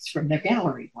points from their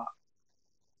gallery walk.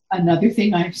 Another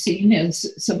thing I've seen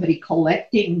is somebody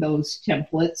collecting those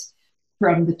templates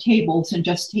from the tables and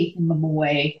just taking them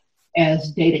away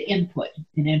as data input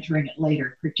and entering it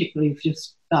later, particularly if you've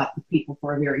just got the people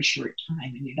for a very short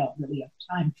time and you don't really have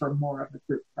time for more of a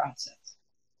group process.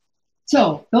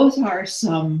 So those are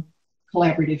some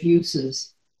collaborative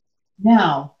uses.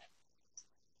 Now,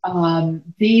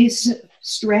 these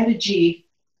strategy,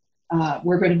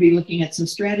 we're going to be looking at some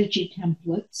strategy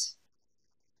templates.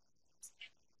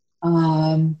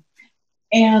 And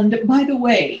by the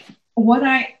way, what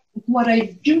I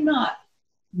do not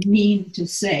mean to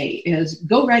say is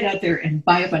go right out there and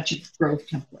buy a bunch of growth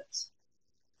templates.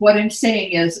 What I'm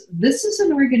saying is this is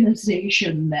an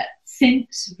organization that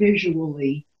thinks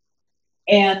visually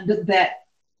and that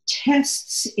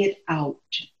tests it out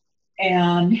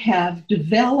and have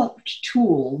developed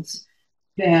tools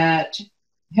that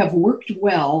have worked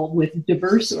well with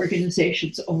diverse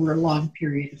organizations over a long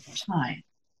period of time.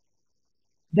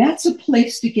 That's a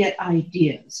place to get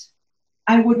ideas.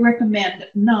 I would recommend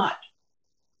not,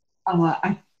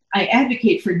 I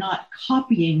advocate for not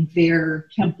copying their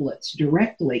templates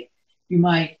directly. You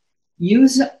might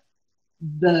use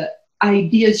the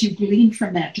ideas you glean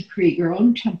from that to create your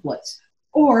own templates,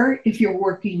 Or if you're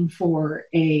working for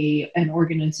an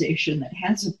organization that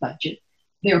has a budget,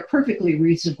 they're perfectly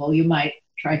reasonable. You might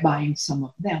try buying some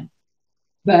of them.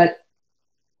 But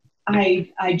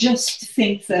I just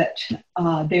think that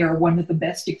they are one of the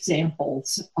best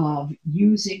examples of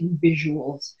using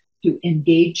visuals to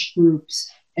engage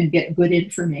groups and get good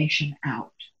information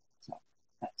out. So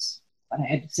that's what I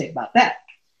had to say about that.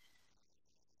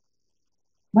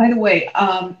 By the way,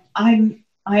 I'm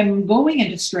going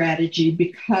into strategy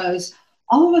because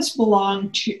all of us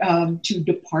belong to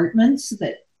departments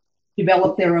that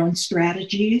develop their own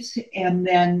strategies, and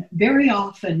then very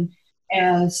often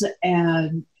as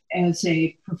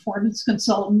a performance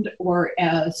consultant or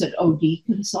as an OD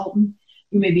consultant,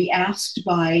 you may be asked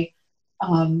by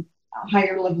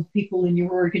higher level people in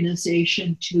your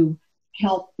organization to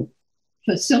help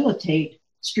facilitate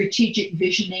strategic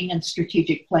visioning and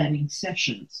strategic planning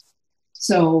sessions.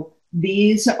 So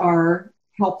these are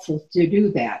helpful to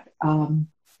do that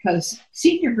because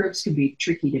senior groups can be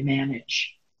tricky to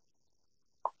manage.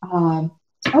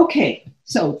 Okay,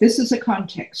 so this is a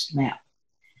context map.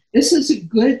 This is a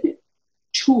good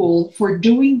tool for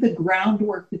doing the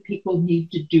groundwork that people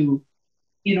need to do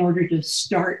in order to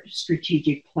start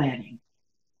strategic planning.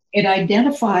 It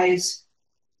identifies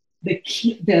the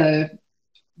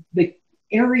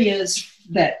areas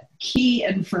that key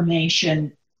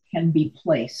information can be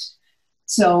placed.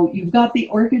 So you've got the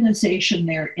organization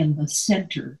there in the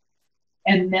center,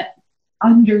 and that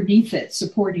underneath it,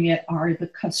 supporting it, are the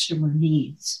customer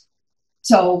needs.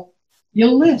 So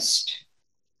you'll list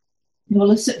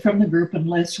it from the group and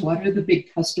list what are the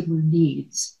big customer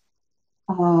needs.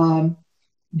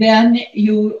 Then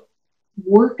you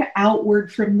work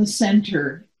outward from the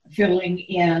center, filling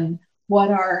in what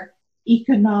are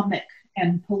economic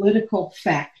and political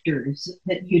factors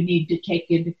that you need to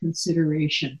take into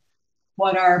consideration.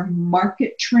 What are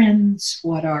market trends?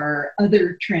 What are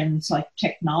other trends like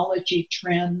technology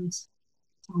trends?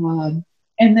 And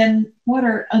then what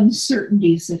are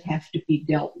uncertainties that have to be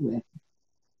dealt with?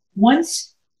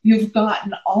 Once you've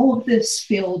gotten all of this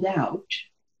filled out,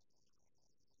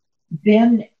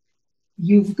 then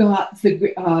you've got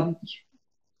the,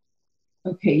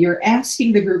 okay, you're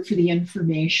asking the group for the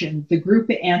information, the group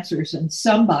answers, and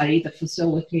somebody, the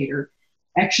facilitator,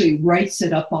 actually writes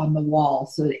it up on the wall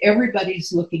so that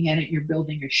everybody's looking at it. You're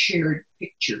building a shared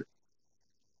picture.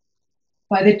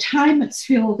 By the time it's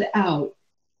filled out,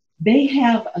 they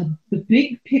have the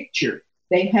big picture.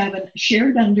 They have a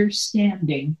shared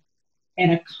understanding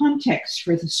and a context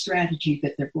for the strategy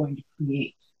that they're going to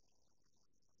create.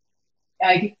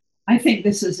 I think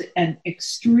this is an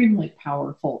extremely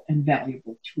powerful and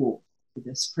valuable tool for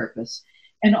this purpose.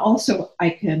 And also,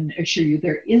 I can assure you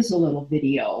there is a little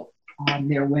video on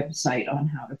their website on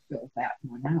how to fill that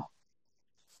one out.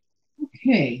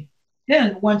 Okay,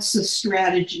 then once the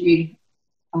strategy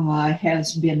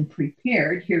has been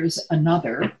prepared, here's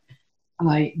another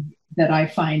that I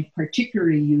find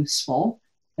particularly useful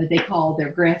that they call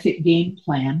their graphic game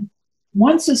plan.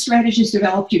 Once the strategy is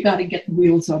developed, you've got to get the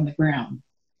wheels on the ground.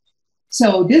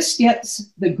 So this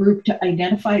gets the group to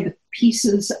identify the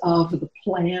pieces of the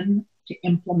plan to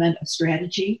implement a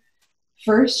strategy.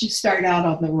 First, you start out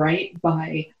on the right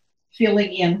by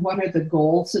filling in what are the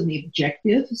goals and the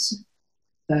objectives,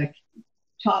 the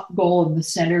top goal in the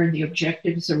center and the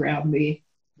objectives around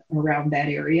that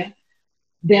area.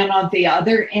 Then on the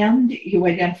other end, you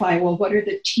identify, well, what are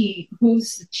the team,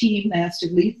 who's the team that has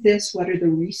to lead this? What are the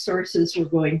resources we're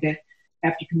going to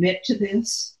have to commit to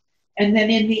this? And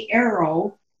then in the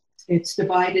arrow, it's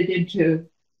divided into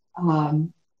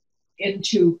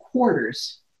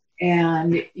quarters.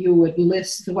 And you would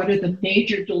list what are the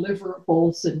major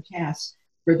deliverables and tasks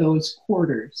for those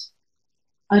quarters.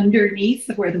 Underneath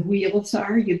where the wheels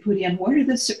are, you put in what are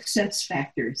the success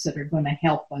factors that are going to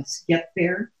help us get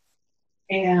there.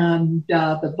 And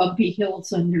the bumpy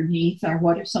hills underneath are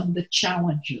what are some of the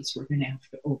challenges we're going to have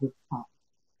to overcome.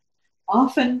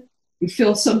 Often you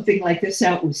fill something like this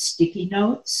out with sticky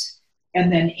notes and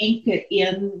then ink it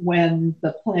in when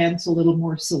the plan's a little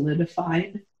more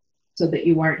solidified so that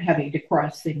you aren't having to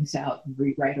cross things out and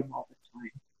rewrite them all the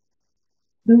time.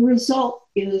 The result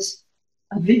is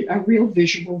a real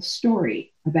visual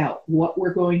story about what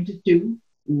we're going to do,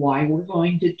 why we're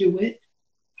going to do it,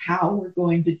 how we're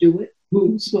going to do it,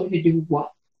 who's going to do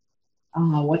what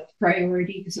the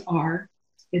priorities are.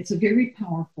 It's a very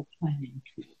powerful planning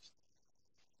tool.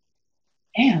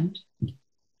 And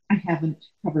I haven't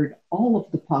covered all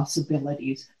of the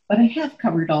possibilities, but I have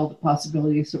covered all the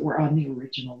possibilities that were on the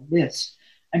original list.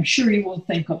 I'm sure you will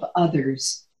think of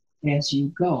others as you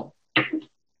go.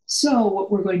 So what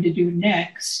we're going to do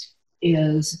next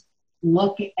is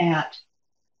look at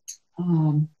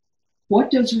What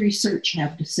does research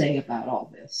have to say about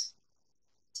all this?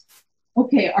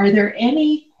 Okay, are there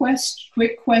any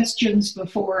quick questions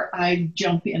before I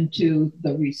jump into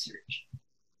the research?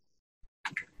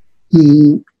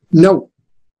 No.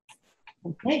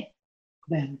 Okay,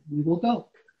 then we will go.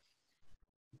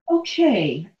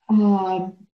 Okay,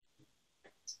 now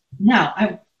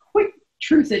a quick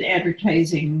truth in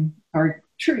advertising, or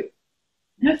truth,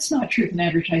 that's not truth in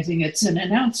advertising, it's an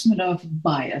announcement of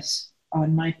bias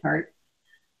on my part.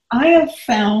 I have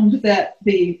found that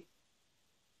the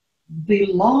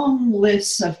long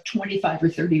lists of 25 or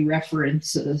 30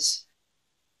 references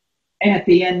at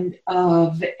the end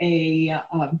of a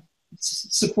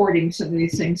supporting some of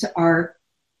these things are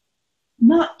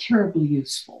not terribly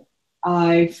useful.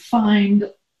 I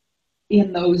find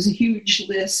in those huge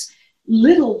lists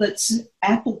little that's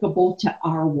applicable to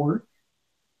our work,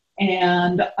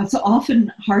 and it's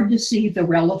often hard to see the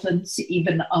relevance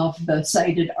even of the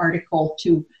cited article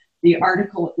to the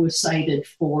article it was cited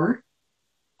for.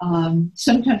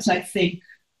 Sometimes I think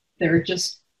they're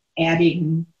just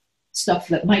adding stuff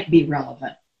that might be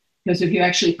relevant, because if you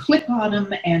actually click on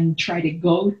them and try to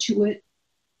go to it,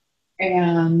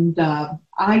 and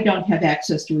I don't have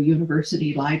access to a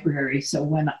university library, so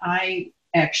when I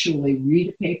actually read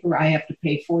a paper, I have to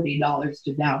pay $40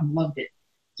 to download it.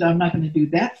 So I'm not going to do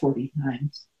that 40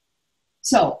 times.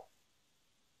 So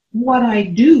what I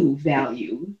do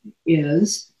value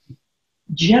is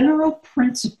general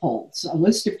principles, a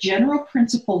list of general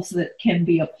principles that can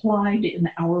be applied in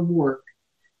our work,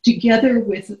 together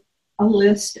with a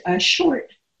list, a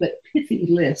short but pithy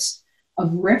list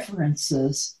of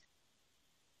references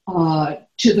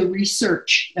to the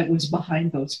research that was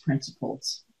behind those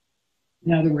principles.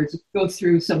 In other words, go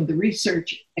through some of the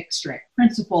research, extract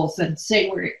principles, and say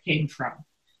where it came from.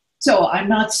 So I'm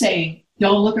not saying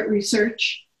don't look at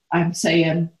research. I'm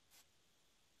saying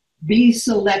be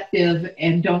selective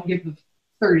and don't give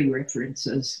 30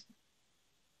 references.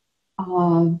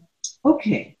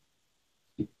 Okay.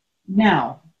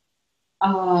 Now,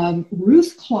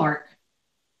 Ruth Clark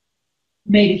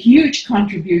made a huge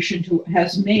contribution to,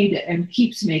 has made and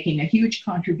keeps making a huge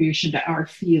contribution to our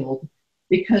field,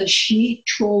 because she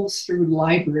trolls through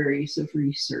libraries of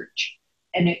research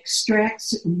and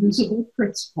extracts usable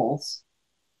principles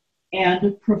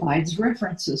and provides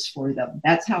references for them.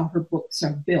 That's how her books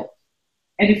are built.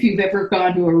 And if you've ever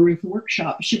gone to a Ruth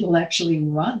workshop, she will actually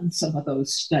run some of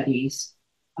those studies,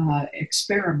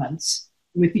 experiments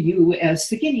with you as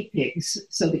the guinea pigs,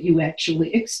 so that you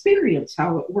actually experience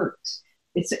how it works.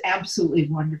 It's absolutely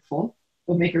wonderful.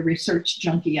 It'll make a research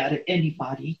junkie out of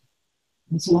anybody,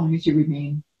 as long as you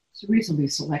remain reasonably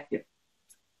selective.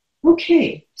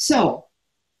 Okay, so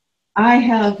I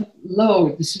have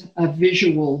loads of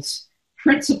visuals,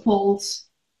 principles,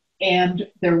 and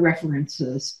their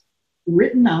references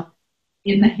written up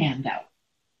in the handout.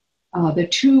 The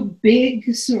two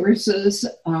big sources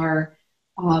are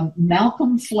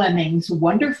Malcolm Fleming's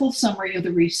wonderful summary of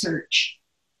the research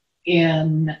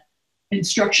in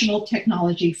Instructional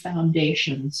Technology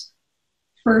Foundations,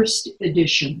 first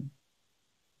edition.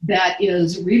 That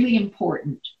is really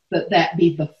important that that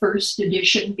be the first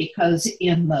edition, because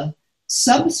in the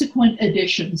subsequent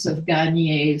editions of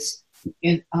Gagne's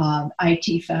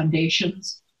IT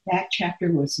Foundations, that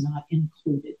chapter was not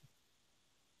included.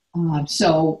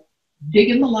 So dig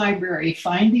in the library,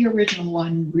 find the original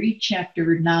one, read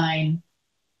chapter 9,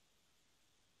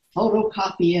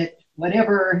 photocopy it,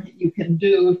 whatever you can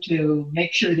do to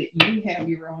make sure that you have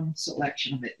your own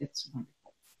selection of it. It's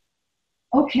wonderful.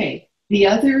 Okay, the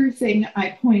other thing I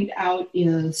point out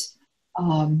is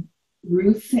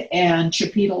Ruth and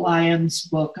Chapita Lyon's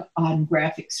book on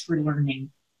graphics for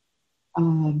learning.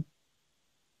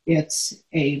 It's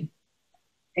a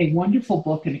wonderful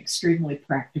book and extremely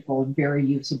practical and very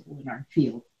usable in our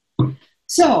field.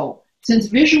 So, since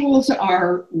visuals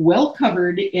are well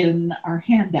covered in our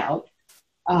handout,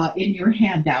 in your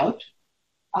handout,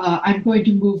 I'm going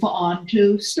to move on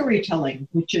to storytelling,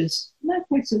 which is not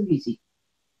quite so easy.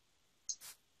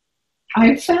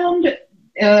 I found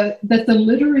that the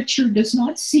literature does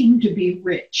not seem to be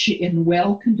rich in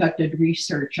well-conducted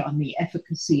research on the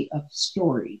efficacy of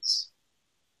stories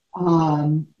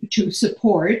to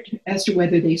support, as to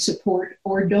whether they support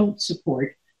or don't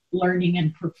support learning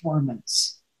and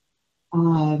performance.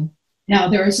 Now,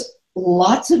 there's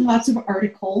lots and lots of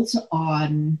articles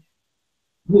on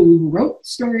who wrote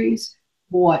stories,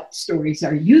 what stories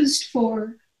are used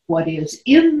for, what is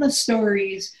in the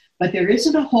stories, but there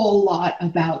isn't a whole lot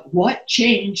about what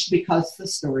changed because the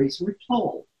stories were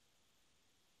told.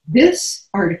 This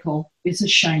article is a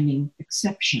shining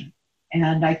exception,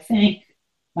 and I thank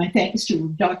My thanks to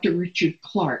Dr. Richard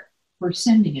Clark for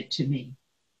sending it to me.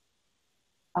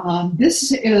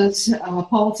 This is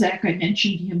Paul Zak. I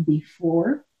mentioned him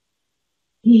before.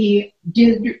 He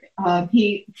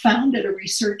founded a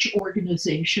research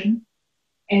organization,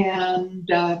 and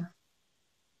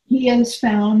he has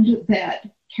found that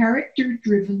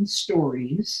character-driven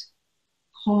stories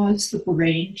cause the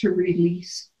brain to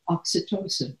release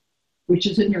oxytocin, which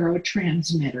is a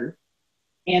neurotransmitter,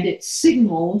 and it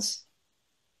signals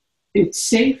it's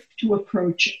safe to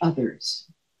approach others,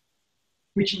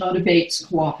 which motivates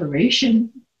cooperation,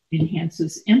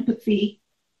 enhances empathy,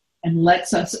 and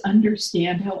lets us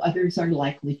understand how others are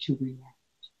likely to react.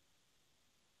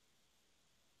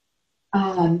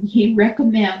 He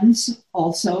recommends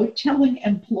also telling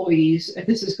employees,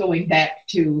 this is going back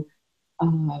to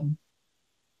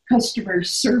customer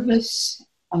service,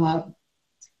 to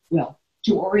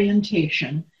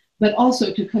orientation, but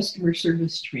also to customer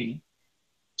service training.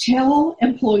 Tell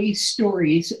employees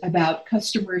stories about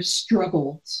customers'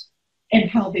 struggles and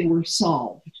how they were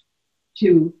solved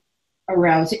to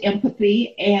arouse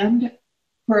empathy and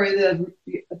for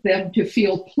them to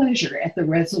feel pleasure at the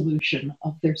resolution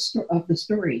of the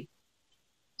story.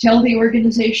 Tell the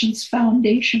organization's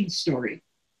foundation story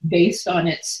based on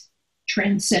its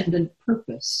transcendent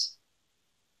purpose.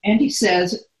 And he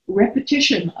says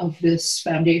repetition of this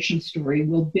foundation story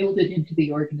will build it into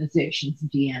the organization's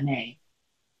DNA.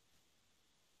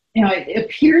 Now, it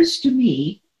appears to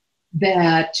me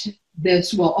that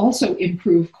this will also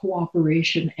improve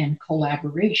cooperation and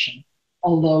collaboration,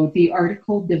 although the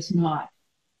article does not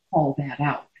call that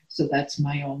out. So that's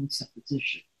my own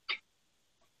supposition.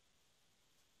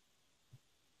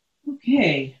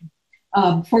 Okay.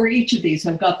 For each of these,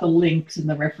 I've got the links and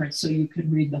the reference so you can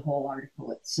read the whole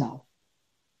article itself.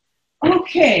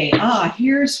 Okay,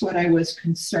 here's what I was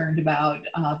concerned about,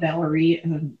 Valerie,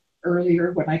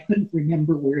 earlier when I couldn't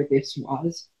remember where this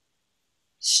was.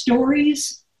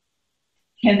 Stories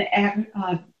can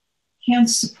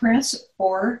suppress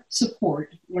or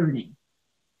support learning.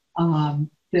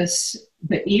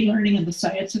 The e-learning and the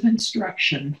science of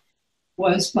instruction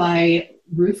was by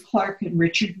Ruth Clark and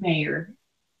Richard Mayer,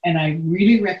 and I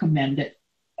really recommend it.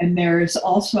 And there's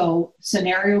also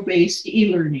scenario-based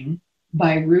e-learning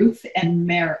by Ruth and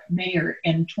Mayer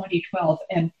in 2012.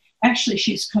 And actually,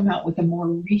 she's come out with a more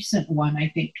recent one, I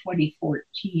think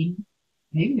 2014,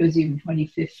 maybe it was even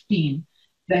 2015,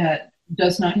 that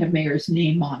does not have Mayer's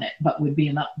name on it, but would be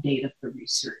an update of the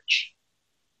research.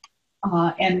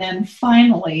 And then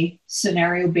finally,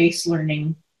 scenario-based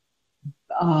learning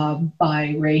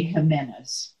by Ray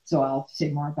Jimenez. So I'll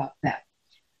say more about that.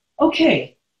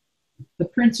 Okay, the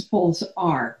principles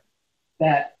are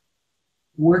that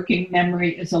working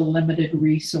memory is a limited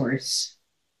resource.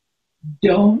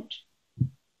 Don't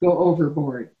go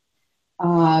overboard.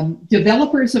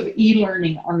 Developers of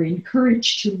e-learning are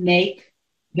encouraged to make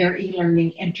their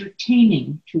e-learning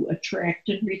entertaining to attract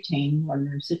and retain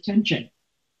learners' attention.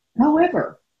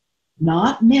 However,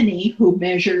 not many who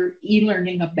measure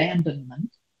e-learning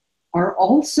abandonment are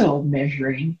also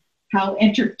measuring how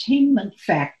entertainment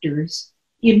factors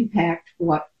impact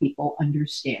what people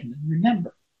understand and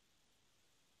remember.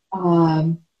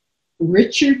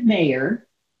 Richard Mayer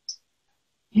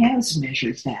has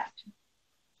measured that.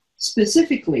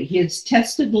 Specifically, he has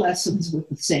tested lessons with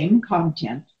the same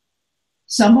content,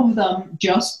 some of them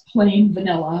just plain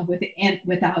vanilla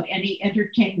without any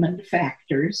entertainment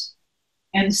factors,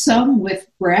 and some with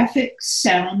graphics,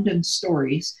 sound, and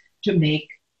stories to make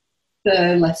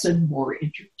the lesson more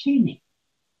entertaining.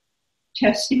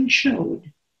 Testing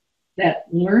showed that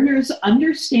learners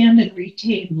understand and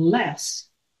retain less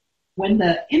when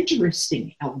the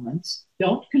interesting elements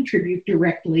don't contribute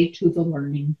directly to the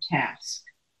learning task.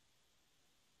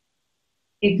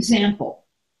 Example,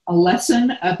 a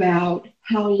lesson about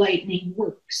how lightning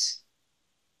works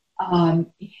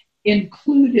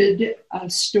included a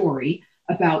story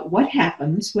about what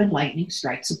happens when lightning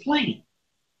strikes a plane.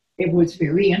 It was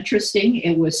very interesting.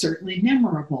 It was certainly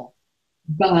memorable,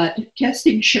 but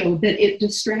testing showed that it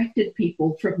distracted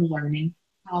people from learning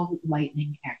how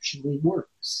lightning actually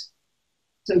works.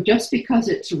 So just because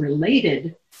it's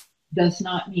related does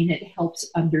not mean it helps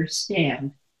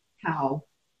understand how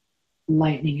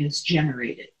lightning is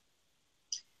generated.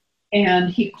 And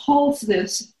he calls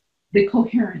this the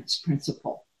coherence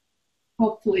principle.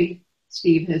 Hopefully,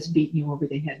 Steve has beaten you over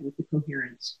the head with the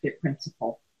coherence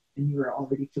principle, and you're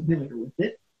already familiar with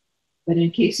it. But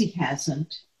in case he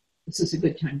hasn't, this is a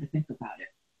good time to think about it.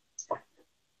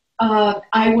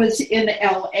 I was in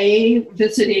LA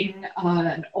visiting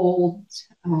an old,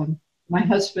 my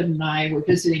husband and I were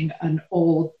visiting an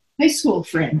old high school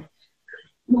friend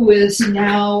who is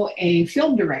now a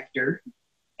film director.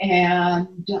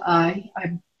 And I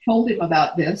told him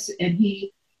about this, and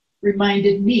he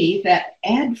reminded me that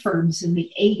ad firms in the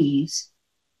 80s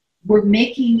were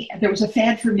there was a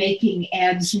fad for making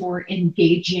ads more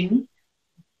engaging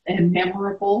and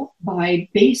memorable by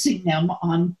basing them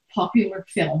on popular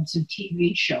films and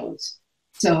TV shows.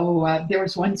 So there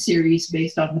was one series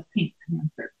based on the Pink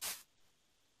Panther.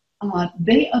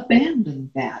 They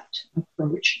abandoned that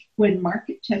approach when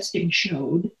market testing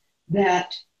showed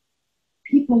that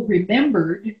people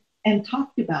remembered and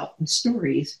talked about the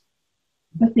stories,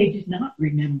 but they did not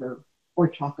remember or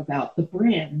talk about the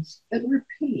brands that were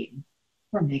paying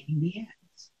for making the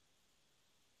ads.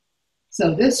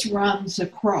 So this runs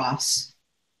across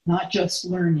not just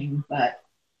learning, but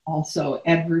also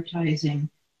advertising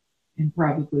and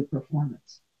probably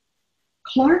performance.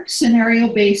 Clark's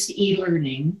scenario-based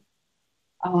e-learning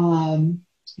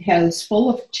has full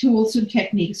of tools and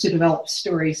techniques to develop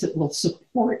stories that will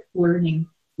support learning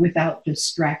without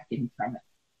distracting from it.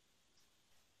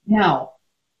 Now,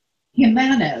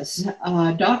 Jimenez,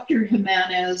 Dr.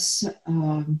 Jimenez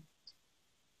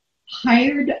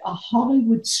hired a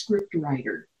Hollywood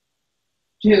scriptwriter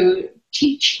to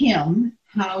teach him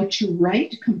how to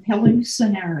write compelling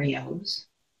scenarios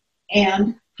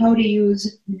and how to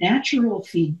use natural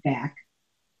feedback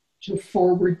to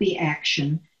forward the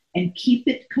action and keep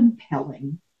it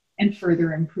compelling and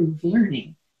further improve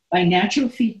learning. By natural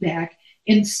feedback,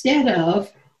 instead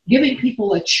of giving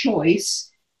people a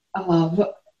choice of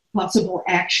possible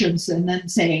actions and then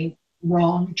saying,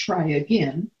 wrong, try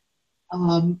again,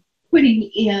 putting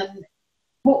in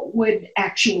what would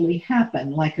actually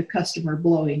happen, like a customer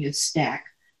blowing his stack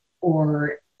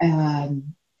or a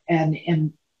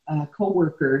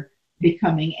coworker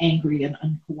becoming angry and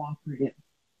uncooperative.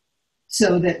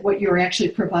 So that what you're actually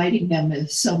providing them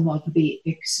is some of the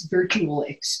virtual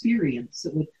experience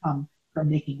that would come from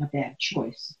making a bad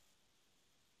choice.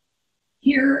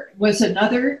 Here was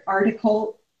another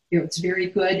article. It's very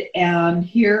good. And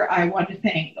here I want to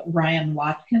thank Ryan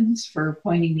Watkins for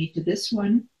pointing me to this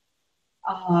one.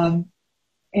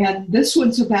 And this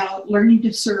one's about learning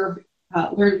to solve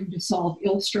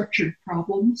ill-structured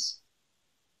problems.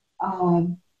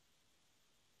 And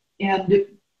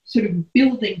sort of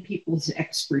building people's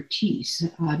expertise,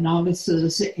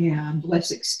 novices and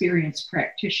less experienced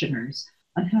practitioners,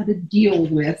 on how to deal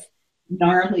with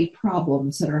gnarly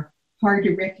problems that are hard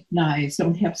to recognize,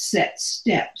 don't have set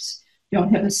steps,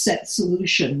 don't have a set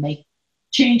solution. They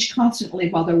change constantly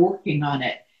while they're working on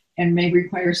it and may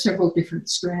require several different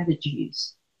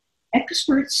strategies.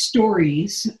 Expert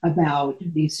stories about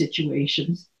these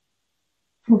situations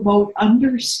promote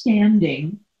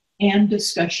understanding and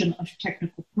discussion of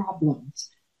technical problems.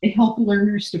 They help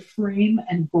learners to frame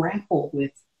and grapple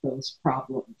with those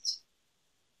problems.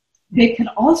 They can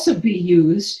also be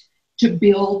used to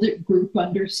build group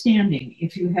understanding.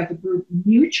 If you have a group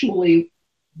mutually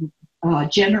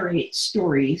generate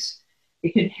stories,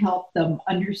 it can help them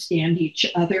understand each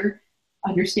other,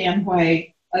 understand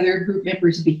why other group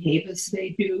members behave as they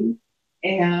do,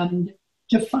 and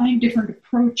to find different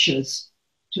approaches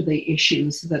to the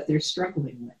issues that they're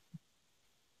struggling with.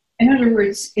 In other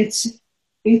words,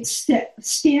 it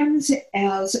stands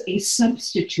as a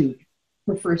substitute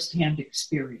for firsthand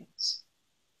experience.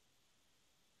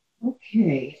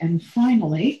 Okay, and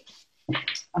finally,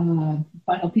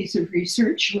 final piece of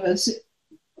research was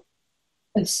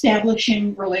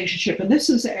establishing relationship, and this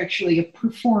is actually a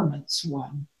performance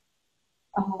one.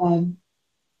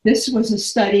 This was a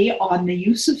study on the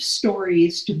use of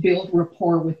stories to build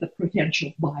rapport with the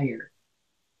potential buyer.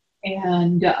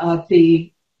 And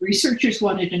the researchers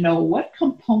wanted to know what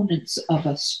components of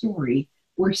a story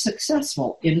were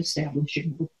successful in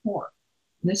establishing rapport.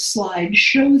 This slide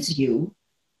shows you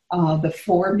the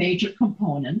four major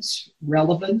components: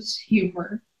 relevance,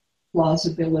 humor,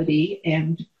 plausibility,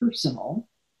 and personal,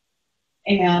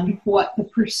 and what the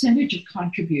percentage of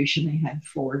contribution they had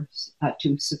for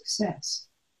to success.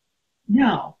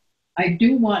 Now, I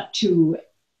do want to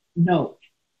note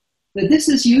that this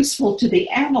is useful to the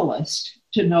analyst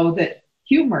to know that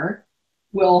humor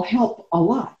will help a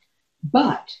lot,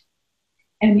 but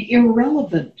an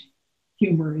irrelevant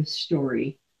humorous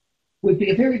story would be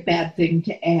a very bad thing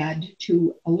to add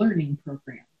to a learning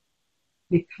program,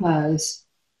 because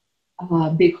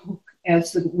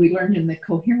as we learned in the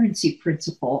coherency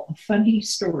principle, a funny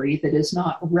story that is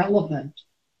not relevant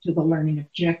to the learning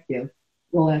objective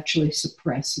will actually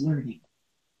suppress learning.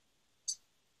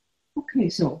 Okay,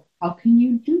 so how can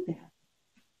you do that?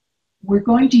 We're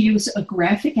going to use a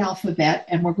graphic alphabet,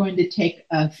 and we're going to take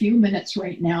a few minutes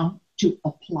right now to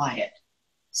apply it.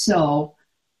 So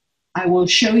I will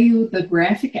show you the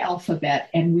graphic alphabet,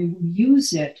 and we will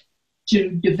use it to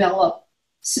develop,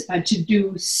 to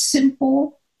do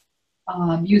simple,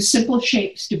 use simple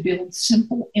shapes to build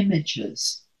simple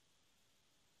images.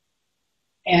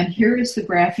 And here is the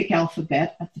graphic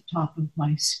alphabet at the top of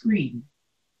my screen.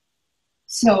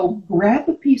 So grab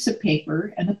a piece of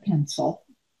paper and a pencil.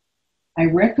 I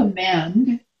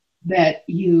recommend that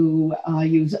you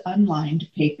use unlined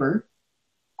paper,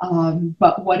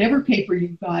 but whatever paper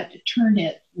you've got, turn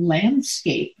it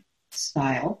landscape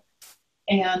style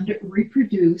and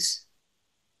reproduce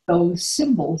those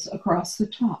symbols across the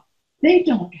top. They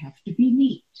don't have to be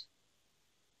neat.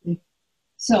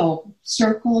 So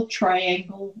circle,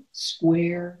 triangle,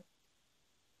 square,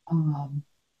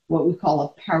 what we call a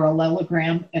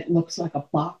parallelogram. It looks like a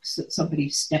box that somebody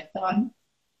stepped on.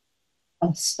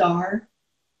 A star.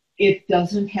 It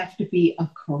doesn't have to be a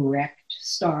correct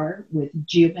star with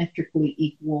geometrically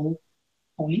equal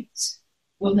points.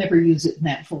 We'll never use it in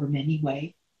that form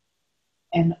anyway.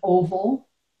 An oval,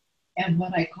 and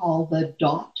what I call the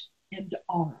dot and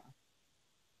aura.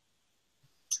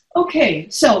 Okay,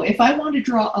 so if I want to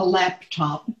draw a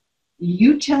laptop,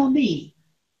 you tell me,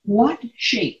 what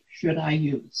shape should I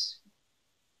use?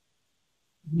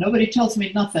 Nobody tells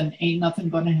me nothing, ain't nothing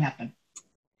going to happen.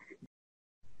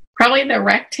 Probably the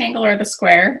rectangle or the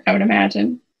square, I would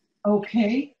imagine.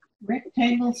 Okay,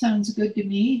 rectangle sounds good to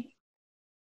me.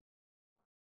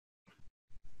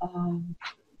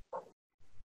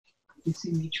 You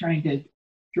see me trying to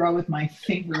draw with my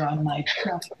finger on my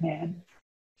trackpad.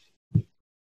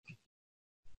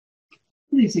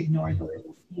 Please ignore the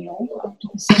little nail up to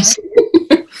the side.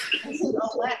 Is it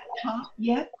a laptop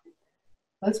yet?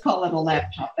 Let's call it a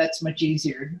laptop. That's much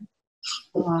easier.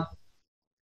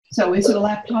 So is it a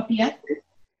laptop yet?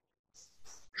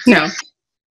 No.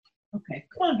 Okay,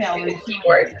 come on, Valerie.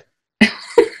 Keyboard.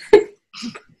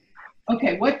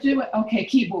 Okay,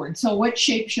 keyboard. So what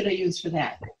shape should I use for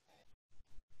that?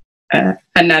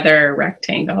 Another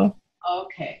rectangle.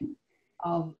 Okay.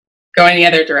 Going the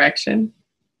other direction.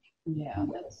 Yeah,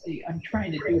 let's see. I'm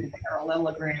trying to do the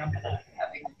parallelogram and I'm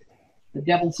having the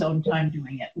devil's own time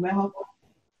doing it. Well,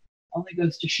 only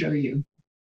goes to show you.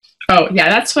 Oh, yeah,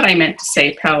 that's what I meant to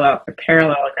say,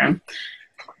 parallelogram.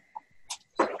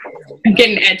 I'm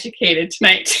getting educated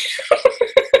tonight.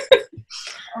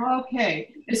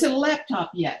 Okay. Is it a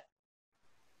laptop yet?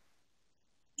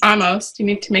 Almost. You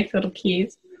need to make little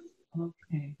keys.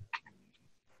 Okay.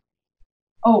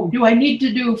 Oh, do I need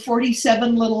to do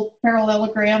 47 little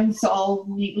parallelograms all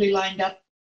neatly lined up?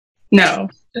 No,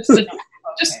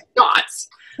 just dots.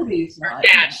 Please not.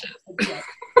 Dashes.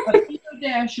 A few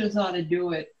dashes ought to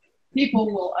do it.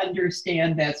 People will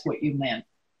understand that's what you meant.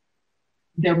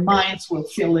 Their minds will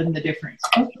fill in the difference.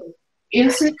 Okay.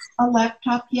 Is it a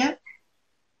laptop yet?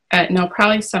 No,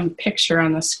 probably some picture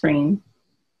on the screen.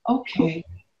 Okay.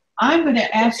 I'm going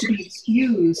to ask to be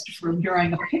excused from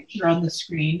drawing a picture on the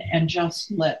screen and just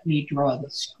let me draw the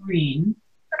screen.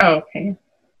 Oh, okay.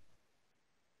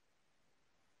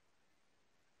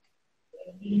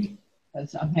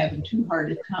 Because I'm having too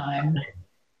hard a time.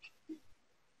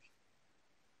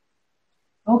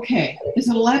 Okay. Is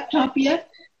it a laptop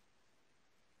yet?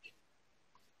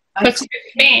 Looks good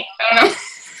to me. I don't know.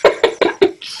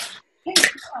 Hey,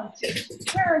 come on,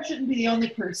 Sarah shouldn't be the only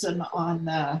person on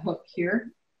the hook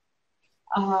here.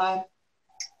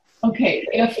 Okay,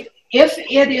 if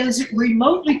it is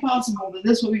remotely possible that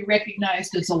this will be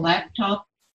recognized as a laptop,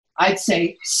 I'd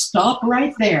say stop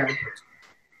right there,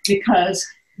 because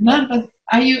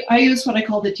I use what I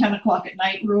call the 10 o'clock at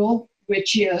night rule,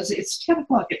 which is it's 10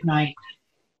 o'clock at night.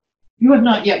 You have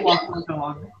not yet walked the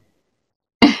dog.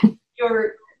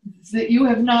 You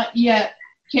have not yet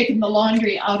taken the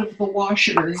laundry out of the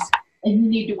washer, and you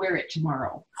need to wear it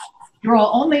tomorrow.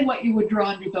 Draw only what you would draw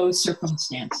under those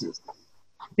circumstances,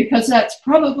 because that's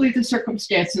probably the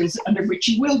circumstances under which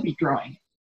you will be drawing.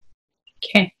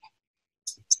 Okay.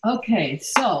 Okay,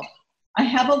 so I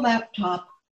have a laptop.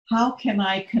 How can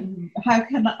I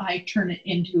turn it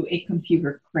into a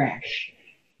computer crash?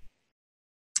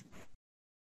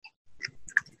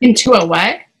 Into a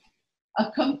what?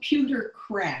 A computer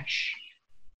crash.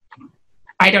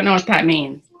 I don't know what that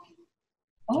means.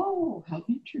 Oh, how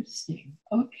interesting.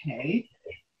 Okay.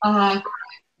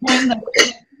 When the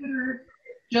computer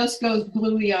just goes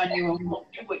bluey on you and won't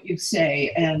do what you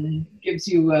say and gives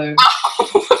you a...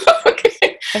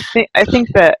 Okay. I think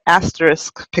the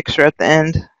asterisk picture at the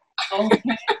end.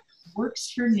 Okay,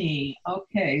 works for me.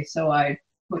 Okay, so I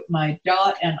put my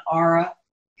dot and aura,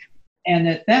 and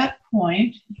at that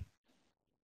point,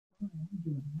 I'm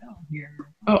doing well here.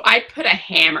 Oh, I put a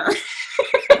hammer.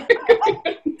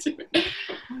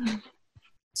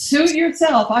 Suit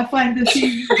yourself. I find this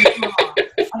easy to draw.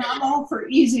 And I'm all for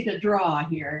easy to draw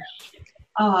here.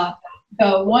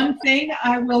 The one thing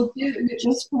I will do at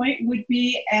this point would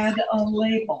be add a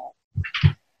label.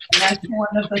 And that's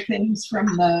one of the things from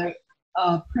the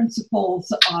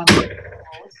principles on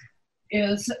labels,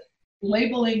 is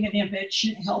labeling an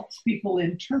image helps people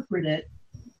interpret it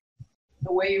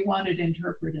the way you want it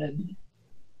interpreted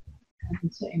in the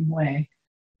same way.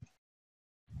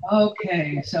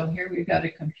 Okay, so here we've got a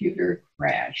computer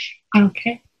crash.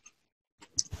 Okay.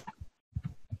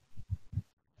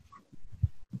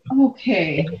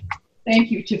 Okay,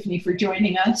 thank you, Tiffany, for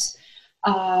joining us.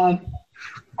 All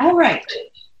right,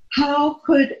 how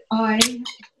could I,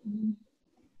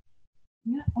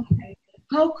 yeah, okay.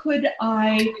 How could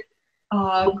I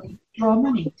draw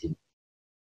money if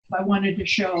I wanted to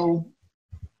show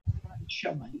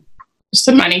money? Just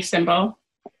a money symbol.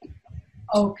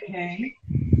 Okay.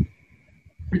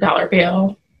 A dollar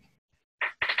bill.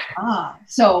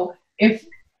 So if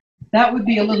that would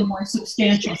be a little more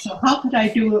substantial. So how could I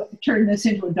turn this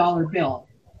into a dollar bill?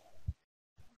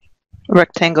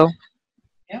 Rectangle.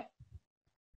 Yep.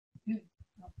 Good.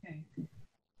 Okay.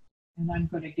 And I'm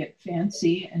going to get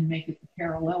fancy and make it the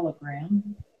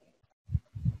parallelogram.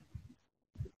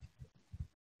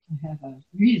 I have a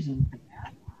reason for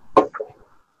that.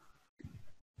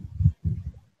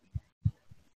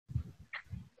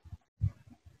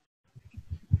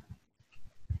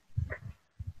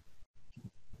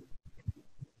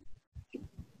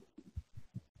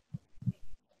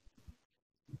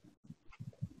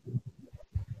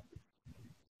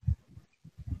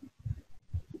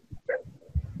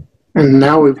 And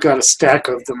now we've got a stack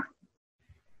of them.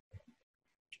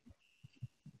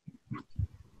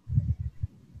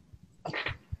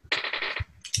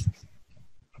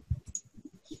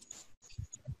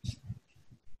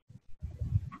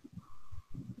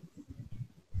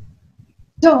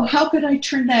 So how could I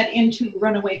turn that into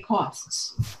runaway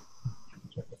costs?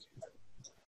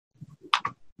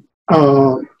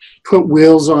 Put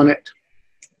wheels on it.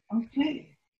 Okay.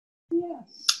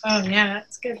 Yes. Oh, yeah,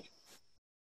 that's good.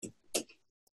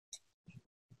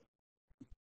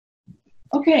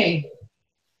 Okay.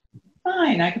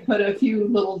 Fine. I could put a few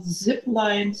little zip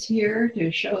lines here to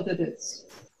show that it's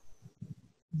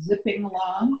zipping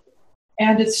along.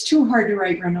 And it's too hard to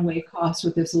write runaway costs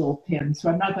with this little pin, so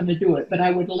I'm not going to do it, but I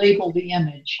would label the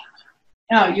image.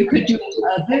 Now, you could do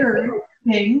other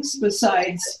things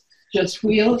besides just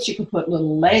wheels. You could put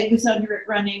little legs under it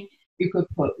running. You could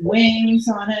put wings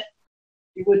on it.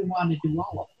 You wouldn't want to do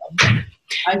all of them.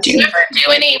 Do you ever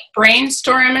do any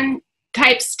brainstorming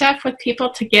type stuff with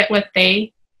people to get what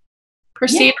they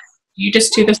perceive? Yes. You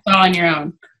just do this all on your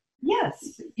own?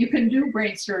 Yes, you can do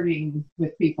brainstorming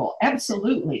with people.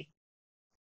 Absolutely.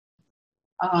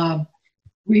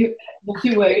 We will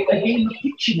do a game of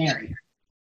Pictionary.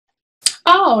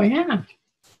 Oh, yeah.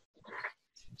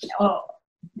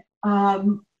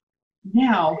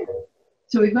 Now,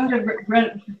 so we've got a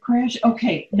crash.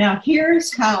 Okay, now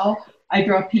here's how I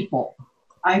draw people.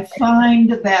 I find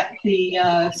that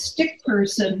the stick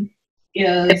person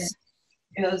is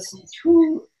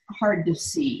too hard to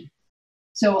see.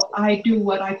 So I do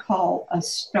what I call a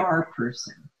star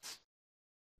person.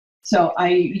 So I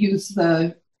use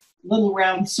the little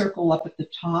round circle up at the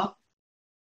top,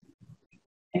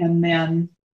 and then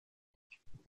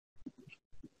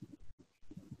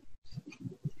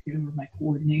here my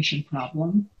coordination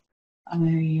problem. I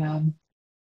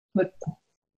put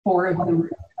 4 of the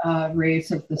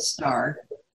rays of the star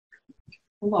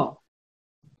below.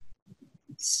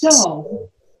 So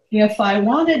if I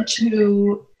wanted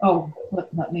to,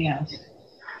 let me ask.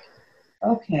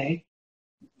 Okay.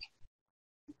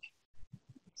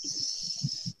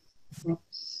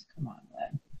 Whoops, come on,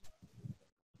 Lynn.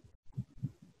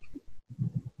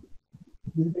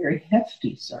 You're a very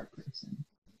hefty star person.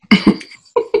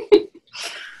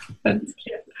 That's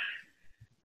cute.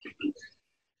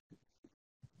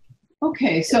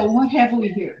 Okay, so what have we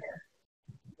here?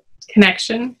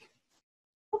 Connection.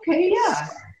 Okay, yeah.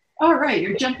 All right,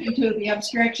 you're jumping to the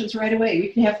abstractions right away. We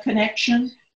can have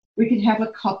connection. We can have a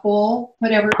couple,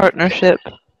 whatever. Partnership.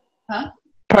 Huh?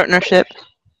 Partnership.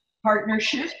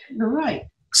 Partnership, you're right.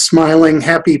 Smiling,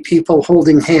 happy people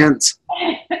holding hands.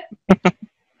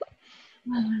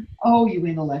 Oh, you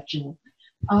intellectual.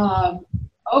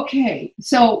 Okay,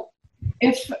 so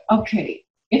if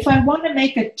I want to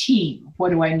make a team, what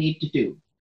do I need to do?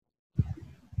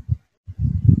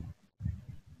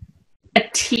 A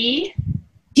T?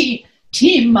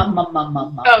 Team.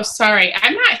 Oh, sorry.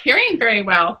 I'm not hearing very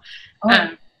well.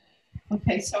 Oh,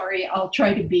 okay, sorry. I'll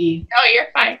try to be. No, you're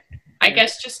fine. I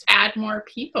guess just add more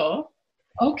people.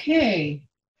 Okay.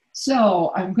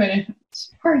 So I'm going to,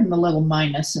 pardon the little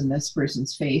minus in this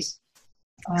person's face.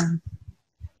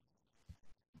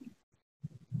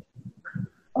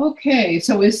 Okay,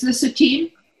 so is this a team?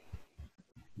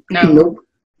 No, Nope.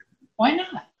 Why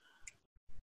not?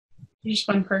 just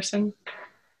one person.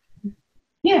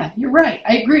 Yeah, you're right.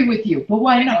 I agree with you, but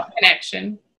why not?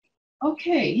 Connection.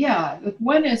 Okay, yeah,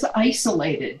 one is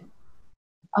isolated.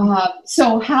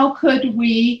 So how could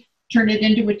we turn it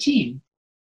into a team?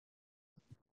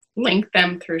 Link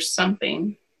them through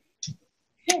something.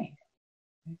 Okay,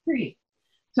 I agree.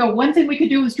 So one thing we could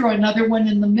do is draw another one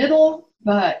in the middle,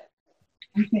 but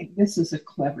I think this is a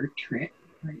clever trick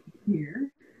right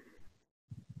here.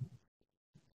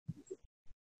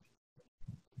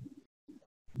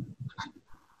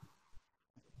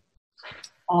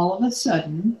 All of a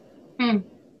sudden,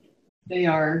 they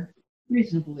are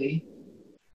reasonably,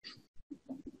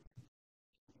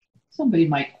 somebody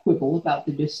might quibble about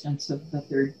the distance of the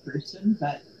third person,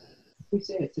 but we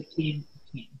say it's a team.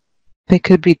 They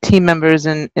could be team members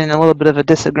in a little bit of a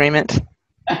disagreement.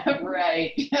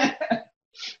 Right.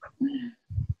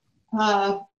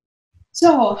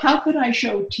 So how could I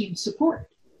show team support?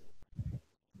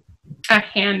 A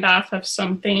handoff of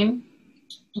something.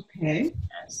 Okay.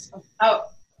 Yes.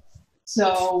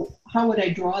 So how would I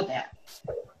draw that?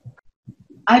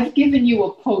 I've given you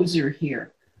a poser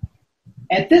here.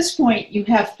 At this point, you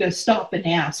have to stop and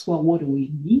ask, well, what do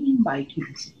we mean by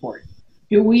team support?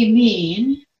 Do we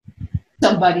mean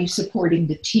somebody supporting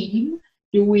the team?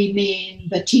 Do we mean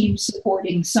the team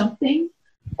supporting something?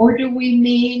 Or do we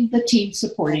mean the team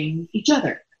supporting each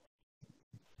other?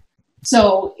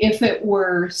 So if it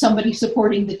were somebody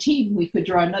supporting the team, we could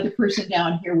draw another person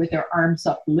down here with their arms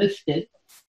uplifted.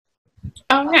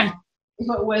 Oh, yeah. If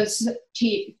it was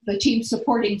the team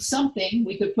supporting something,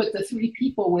 we could put the three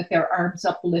people with their arms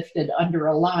uplifted under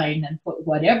a line and put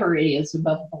whatever it is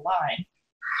above the line.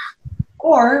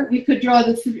 Or we could draw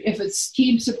if it's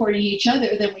team supporting each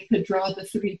other, then we could draw the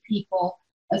three people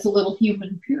as a little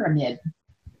human pyramid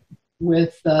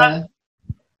with the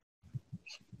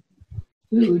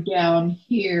two down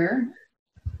here.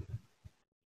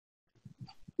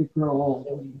 We grow old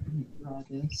when we draw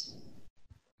this.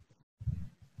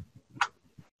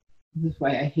 This is why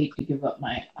I hate to give up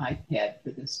my iPad for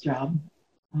this job.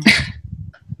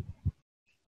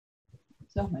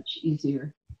 So much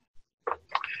easier.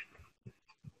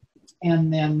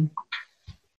 And then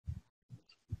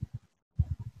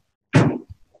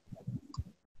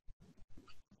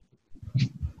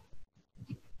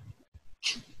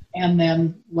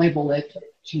label it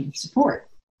team support.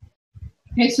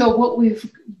 Okay, so what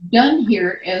we've done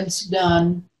here is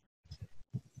done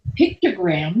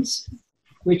pictograms,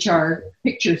 which are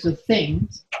pictures of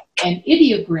things, and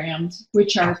ideograms,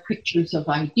 which are pictures of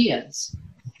ideas.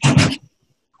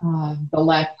 The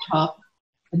laptop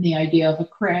and the idea of a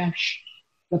crash,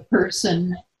 the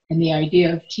person and the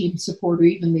idea of team support, or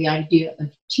even the idea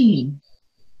of team.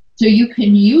 So you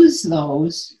can use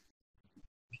those.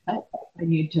 Oh, I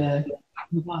need to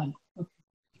move on.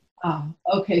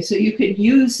 Okay, so you can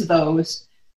use those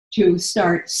to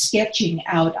start sketching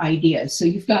out ideas. So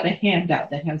you've got a handout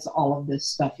that has all of this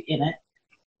stuff in it.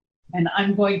 And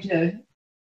I'm going to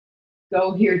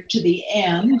go here to the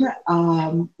end.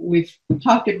 We've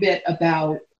talked a bit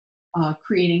about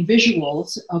creating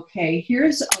visuals. Okay,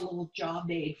 here's a little job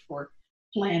aid for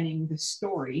planning the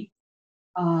story.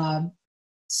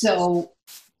 So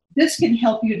this can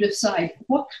help you decide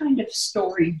what kind of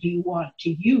story do you want to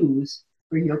use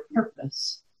for your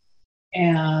purpose.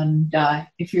 And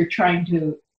if you're trying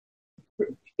to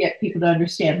get people to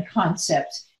understand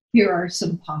concepts, here are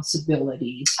some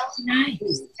possibilities. Oh,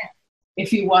 nice.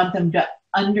 If you want them to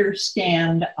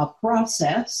understand a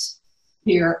process,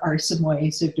 here are some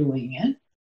ways of doing it.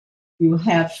 You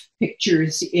have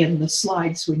pictures in the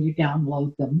slides when you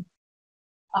download them.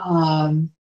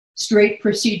 Straight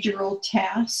procedural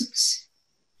tasks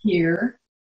here,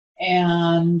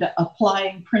 and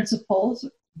applying principles,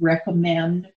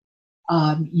 recommend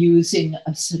using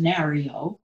a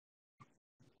scenario,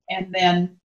 and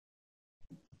then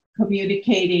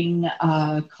communicating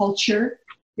culture.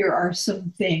 Here are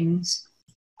some things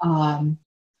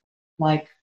like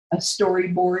a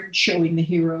storyboard showing the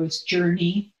hero's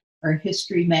journey, or a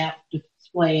history map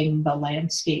displaying the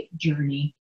landscape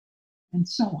journey, and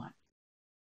so on.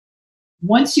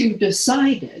 Once you've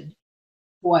decided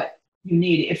what you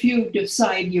need, if you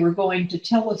decide you're going to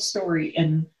tell a story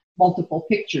in multiple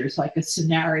pictures, like a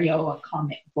scenario, a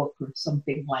comic book, or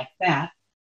something like that,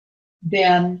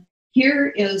 then here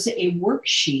is a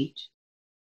worksheet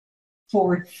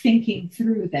for thinking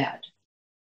through that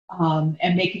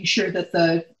and making sure that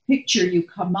the picture you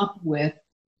come up with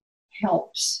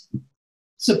helps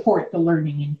support the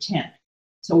learning intent.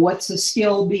 So what's the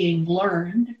skill being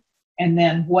learned? And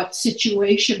then what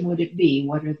situation would it be?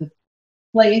 What are the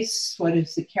place? What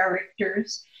is the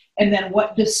characters? And then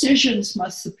what decisions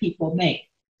must the people make?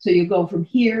 So you go from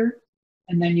here,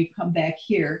 and then you come back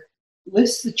here.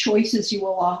 List the choices you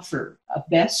will offer. A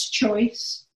best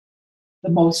choice,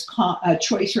 a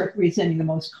choice representing the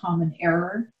most common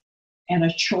error, and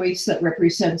a choice that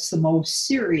represents the most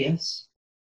serious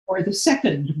or the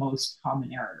second most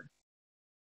common error.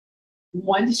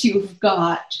 Once you've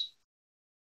got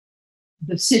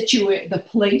the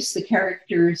place, the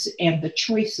characters, and the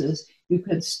choices, you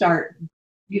can start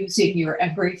using your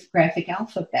graphic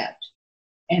alphabet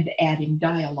and adding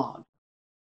dialogue.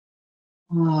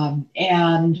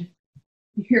 And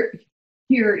here's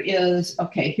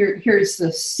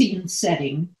the scene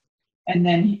setting. And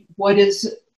then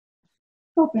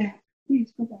go back,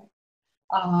 please go back.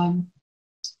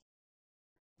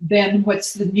 Then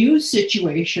what's the new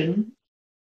situation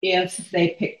if they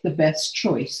pick the best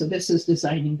choice? So this is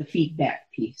designing the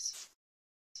feedback piece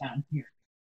down here.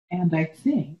 And I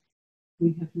think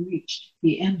we have reached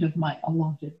the end of my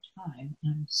allotted time.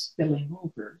 I'm spilling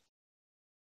over.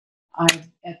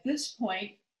 At this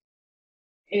point,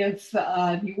 if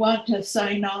you want to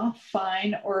sign off,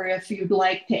 fine, or if you'd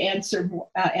like to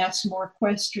ask more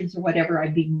questions or whatever,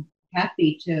 I'd be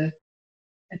happy to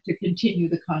continue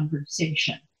the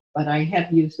conversation. But I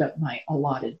have used up my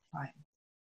allotted time.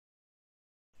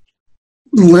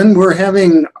 Lynn, we're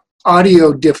having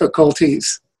audio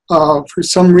difficulties. For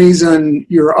some reason,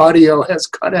 your audio has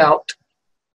cut out.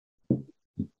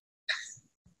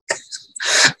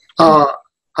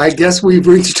 I guess we've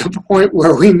reached a point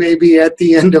where we may be at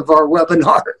the end of our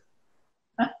webinar.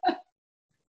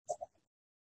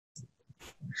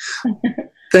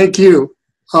 Thank you.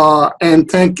 And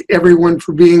thank everyone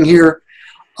for being here.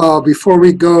 Before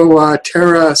we go,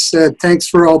 Tara said, thanks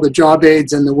for all the job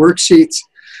aids and the worksheets.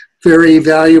 Very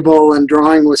valuable, and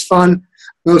drawing was fun.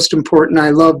 Most important,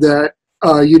 I love that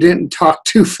you didn't talk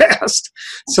too fast.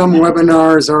 Some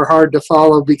webinars are hard to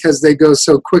follow because they go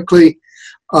so quickly.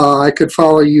 I could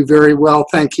follow you very well.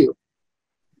 Thank you.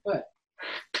 Good.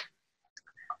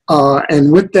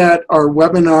 And with that, our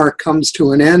webinar comes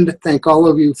to an end. Thank all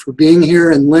of you for being here.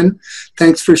 And Lynn,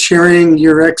 thanks for sharing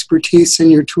your expertise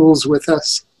and your tools with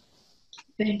us.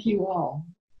 Thank you all.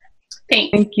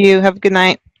 Thanks. Thank you. Have a good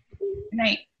night. Good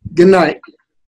night. Good night.